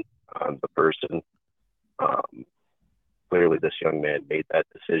responsibility on the person. Clearly, this young man made that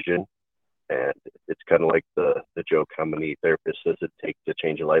decision, and it's kind of like the joke, how many therapists does it take to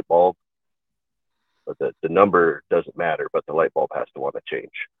change a light bulb? But the number doesn't matter, but the light bulb has to want to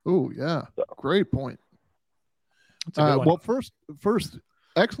change. Oh, yeah. So. Great point. Well, first,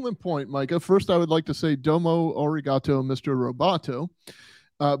 excellent point, Micah. First, I would like to say domo arigato, Mr. Roboto.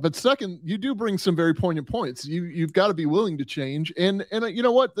 But second, you do bring some very poignant points. You've got to be willing to change. And you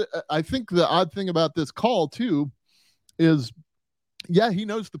know what? I think the odd thing about this call, too, is, yeah, he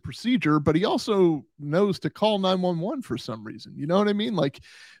knows the procedure, but he also knows to call 911 for some reason. You know what I mean? Like,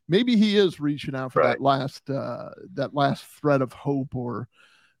 maybe he is reaching out for that last thread of hope, or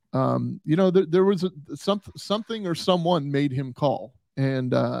there was something or someone made him call,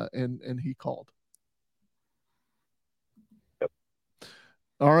 and he called. Yep.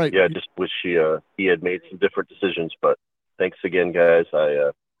 All right. Yeah, I just wish he had made some different decisions, but thanks again, guys.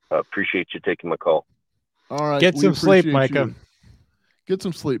 I appreciate you taking my call. All right. Get some sleep, Micah. Get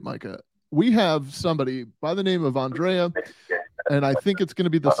some sleep, Micah. We have somebody by the name of Andrea, and I think it's going to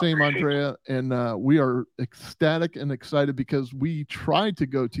be the same Andrea, and we are ecstatic and excited because we tried to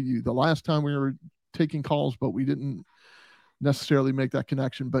go to you the last time we were taking calls, but we didn't necessarily make that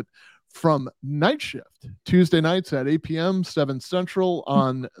connection. But from Night Shift, Tuesday nights at 8 p.m., 7 Central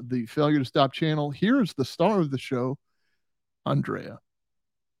on the Failure to Stop channel, here's the star of the show, Andrea.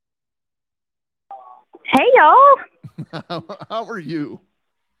 Hey, y'all. How are you?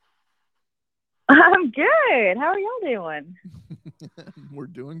 I'm good. How are y'all doing? We're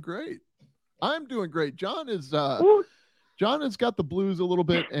doing great. I'm doing great. John has got the blues a little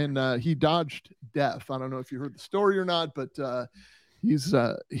bit, and he dodged death. I don't know if you heard the story or not, but he's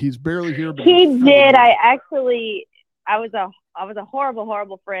barely here. But he did. I was a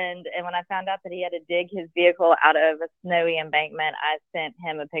horrible friend, and when I found out that he had to dig his vehicle out of a snowy embankment, I sent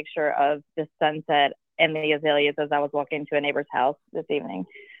him a picture of the sunset and the azaleas as I was walking to a neighbor's house this evening.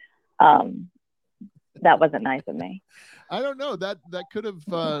 That wasn't nice of me. I don't know. That could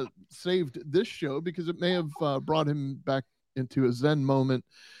have saved this show, because it may have brought him back into a Zen moment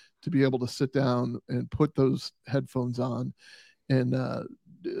to be able to sit down and put those headphones on and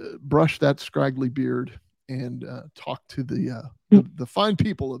brush that scraggly beard and talk to the fine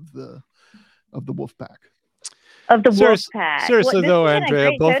people of the wolf pack. Of the wolf pack. Seriously, though, has been a Andrea,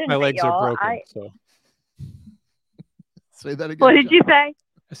 great both show my tonight, legs are y'all. broken. So say that again. What did you say?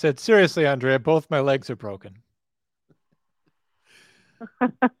 I said, seriously, Andrea, both my legs are broken.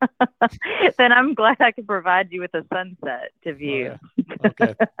 Then I'm glad I could provide you with a sunset to view. Oh, yeah.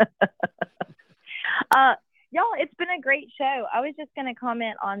 Okay. Y'all, it's been a great show. I was just going to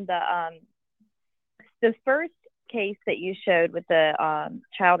comment on the first case that you showed with the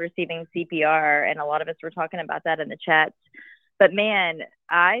child receiving CPR, and a lot of us were talking about that in the chats. But man,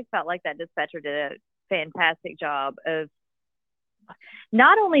 I felt like that dispatcher did a fantastic job of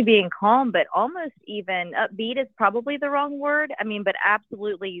not only being calm, but almost even upbeat is probably the wrong word. I mean, but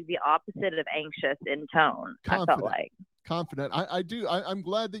absolutely the opposite of anxious in tone. Confident. I felt like confident. I'm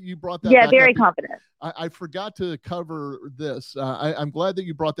glad that you brought that. Yeah, back very up. confident. I forgot to cover this. I'm glad that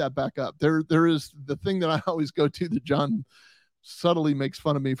you brought that back up. There is the thing that I always go to that John subtly makes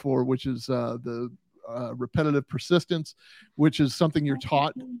fun of me for, which is the repetitive persistence, which is something you're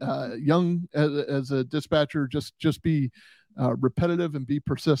taught young as a dispatcher. Just be repetitive and be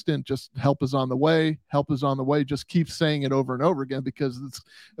persistent. Just help is on the way. Help is on the way. Just keep saying it over and over again because it's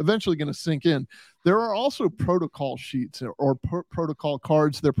eventually going to sink in. There are also protocol sheets or protocol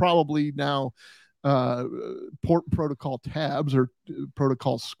cards. They're probably now protocol tabs or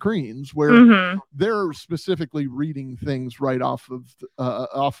protocol screens where they're specifically reading things right off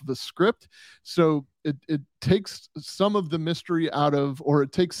of the script. So it takes some of the mystery out of, or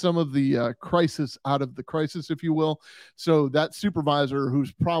it takes some of the crisis out of the crisis, if you will. So that supervisor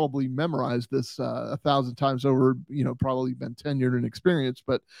who's probably memorized this 1,000 times over, probably been tenured and experienced,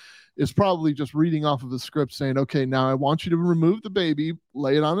 but is probably just reading off of the script saying, okay, now I want you to remove the baby,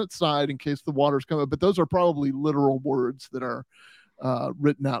 lay it on its side in case the water's coming. But those are probably literal words that are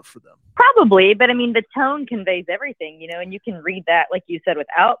written out for them. Probably, but I mean, the tone conveys everything, and you can read that, like you said,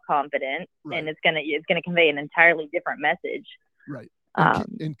 without confidence, right. And it's gonna convey an entirely different message. Right.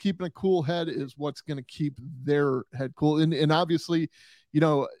 And keeping a cool head is what's going to keep their head cool. And obviously,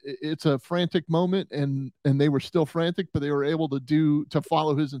 it's a frantic moment, and they were still frantic, but they were able to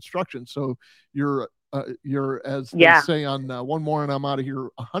follow his instructions. So you're as they say on One More and I'm Out of Here,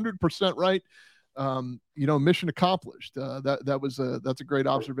 100% right. Mission accomplished. That's a great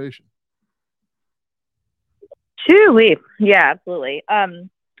observation. Truly. Yeah, absolutely.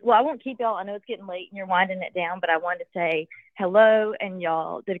 Well, I won't keep y'all. I know it's getting late and you're winding it down, but I wanted to say hello, and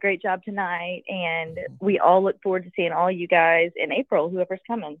y'all did a great job tonight. And we all look forward to seeing all you guys in April, whoever's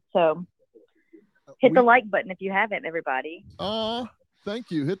coming. So hit the like button if you haven't, everybody.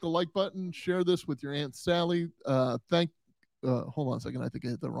 Thank you. Hit the like button. Share this with your Aunt Sally. Hold on a second. I think I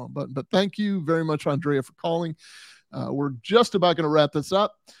hit the wrong button, but thank you very much, Andrea, for calling. We're just about going to wrap this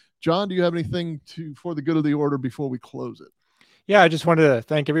up. John, do you have anything for the good of the order before we close it? Yeah, I just wanted to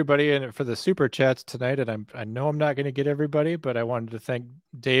thank everybody for the super chats tonight. And I know I'm not going to get everybody, but I wanted to thank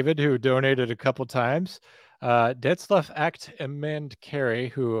David, who donated a couple times. Detzlef Act Amend Carey,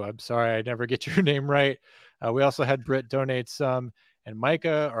 who, I'm sorry, I never get your name right. We also had Britt donate some, and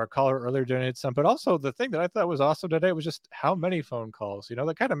Micah, our caller earlier, donated some. But also the thing that I thought was awesome today was just how many phone calls.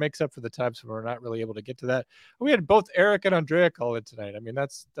 That kind of makes up for the times when we're not really able to get to that. We had both Eric and Andrea call in tonight. I mean,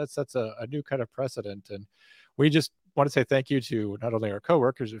 that's a new kind of precedent. And we just want to say thank you to not only our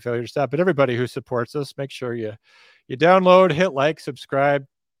coworkers at Failure to Stop, but everybody who supports us. Make sure you download, hit like, subscribe.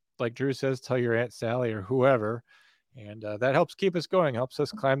 Like Drew says, tell your Aunt Sally or whoever. And that helps keep us going, helps us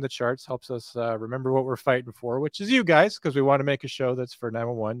climb the charts, helps us remember what we're fighting for, which is you guys, because we want to make a show that's for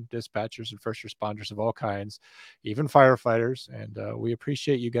 911 dispatchers and first responders of all kinds, even firefighters. And we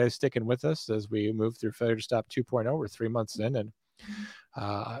appreciate you guys sticking with us as we move through Failure to Stop 2.0. We're 3 months in, and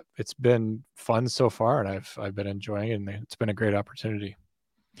it's been fun so far, and I've been enjoying it, and it's been a great opportunity.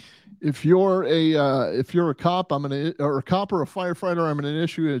 If you're a cop, or a cop or a firefighter, I'm going to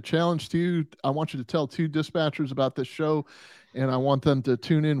issue a challenge to you. I want you to tell 2 dispatchers about this show, and I want them to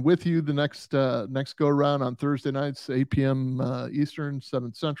tune in with you the next go around on Thursday nights, 8 p.m. Eastern,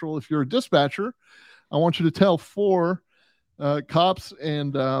 7 Central. If you're a dispatcher, I want you to tell 4 cops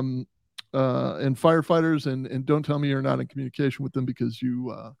and firefighters, and don't tell me you're not in communication with them, because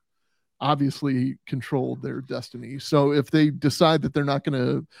you obviously control their destiny. So if they decide that they're not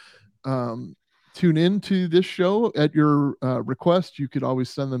going to tune into this show at your request, you could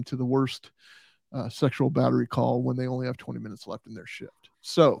always send them to the worst sexual battery call when they only have 20 minutes left in their shift.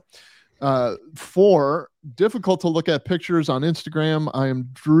 So 4, difficult to look at pictures on Instagram. I am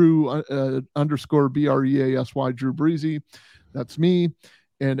Drew _BREASY, Drew Breezy. That's me.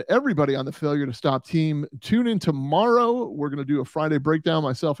 and everybody on the Failure to Stop team. Tune in tomorrow. We're going to do a Friday breakdown,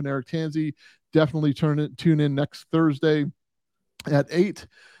 myself and Eric Tanzi. Definitely tune in next Thursday at 8.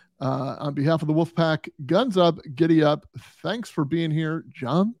 On behalf of the Wolfpack, guns up, giddy up. Thanks for being here.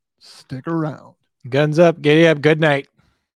 John, stick around. Guns up, giddy up. Good night.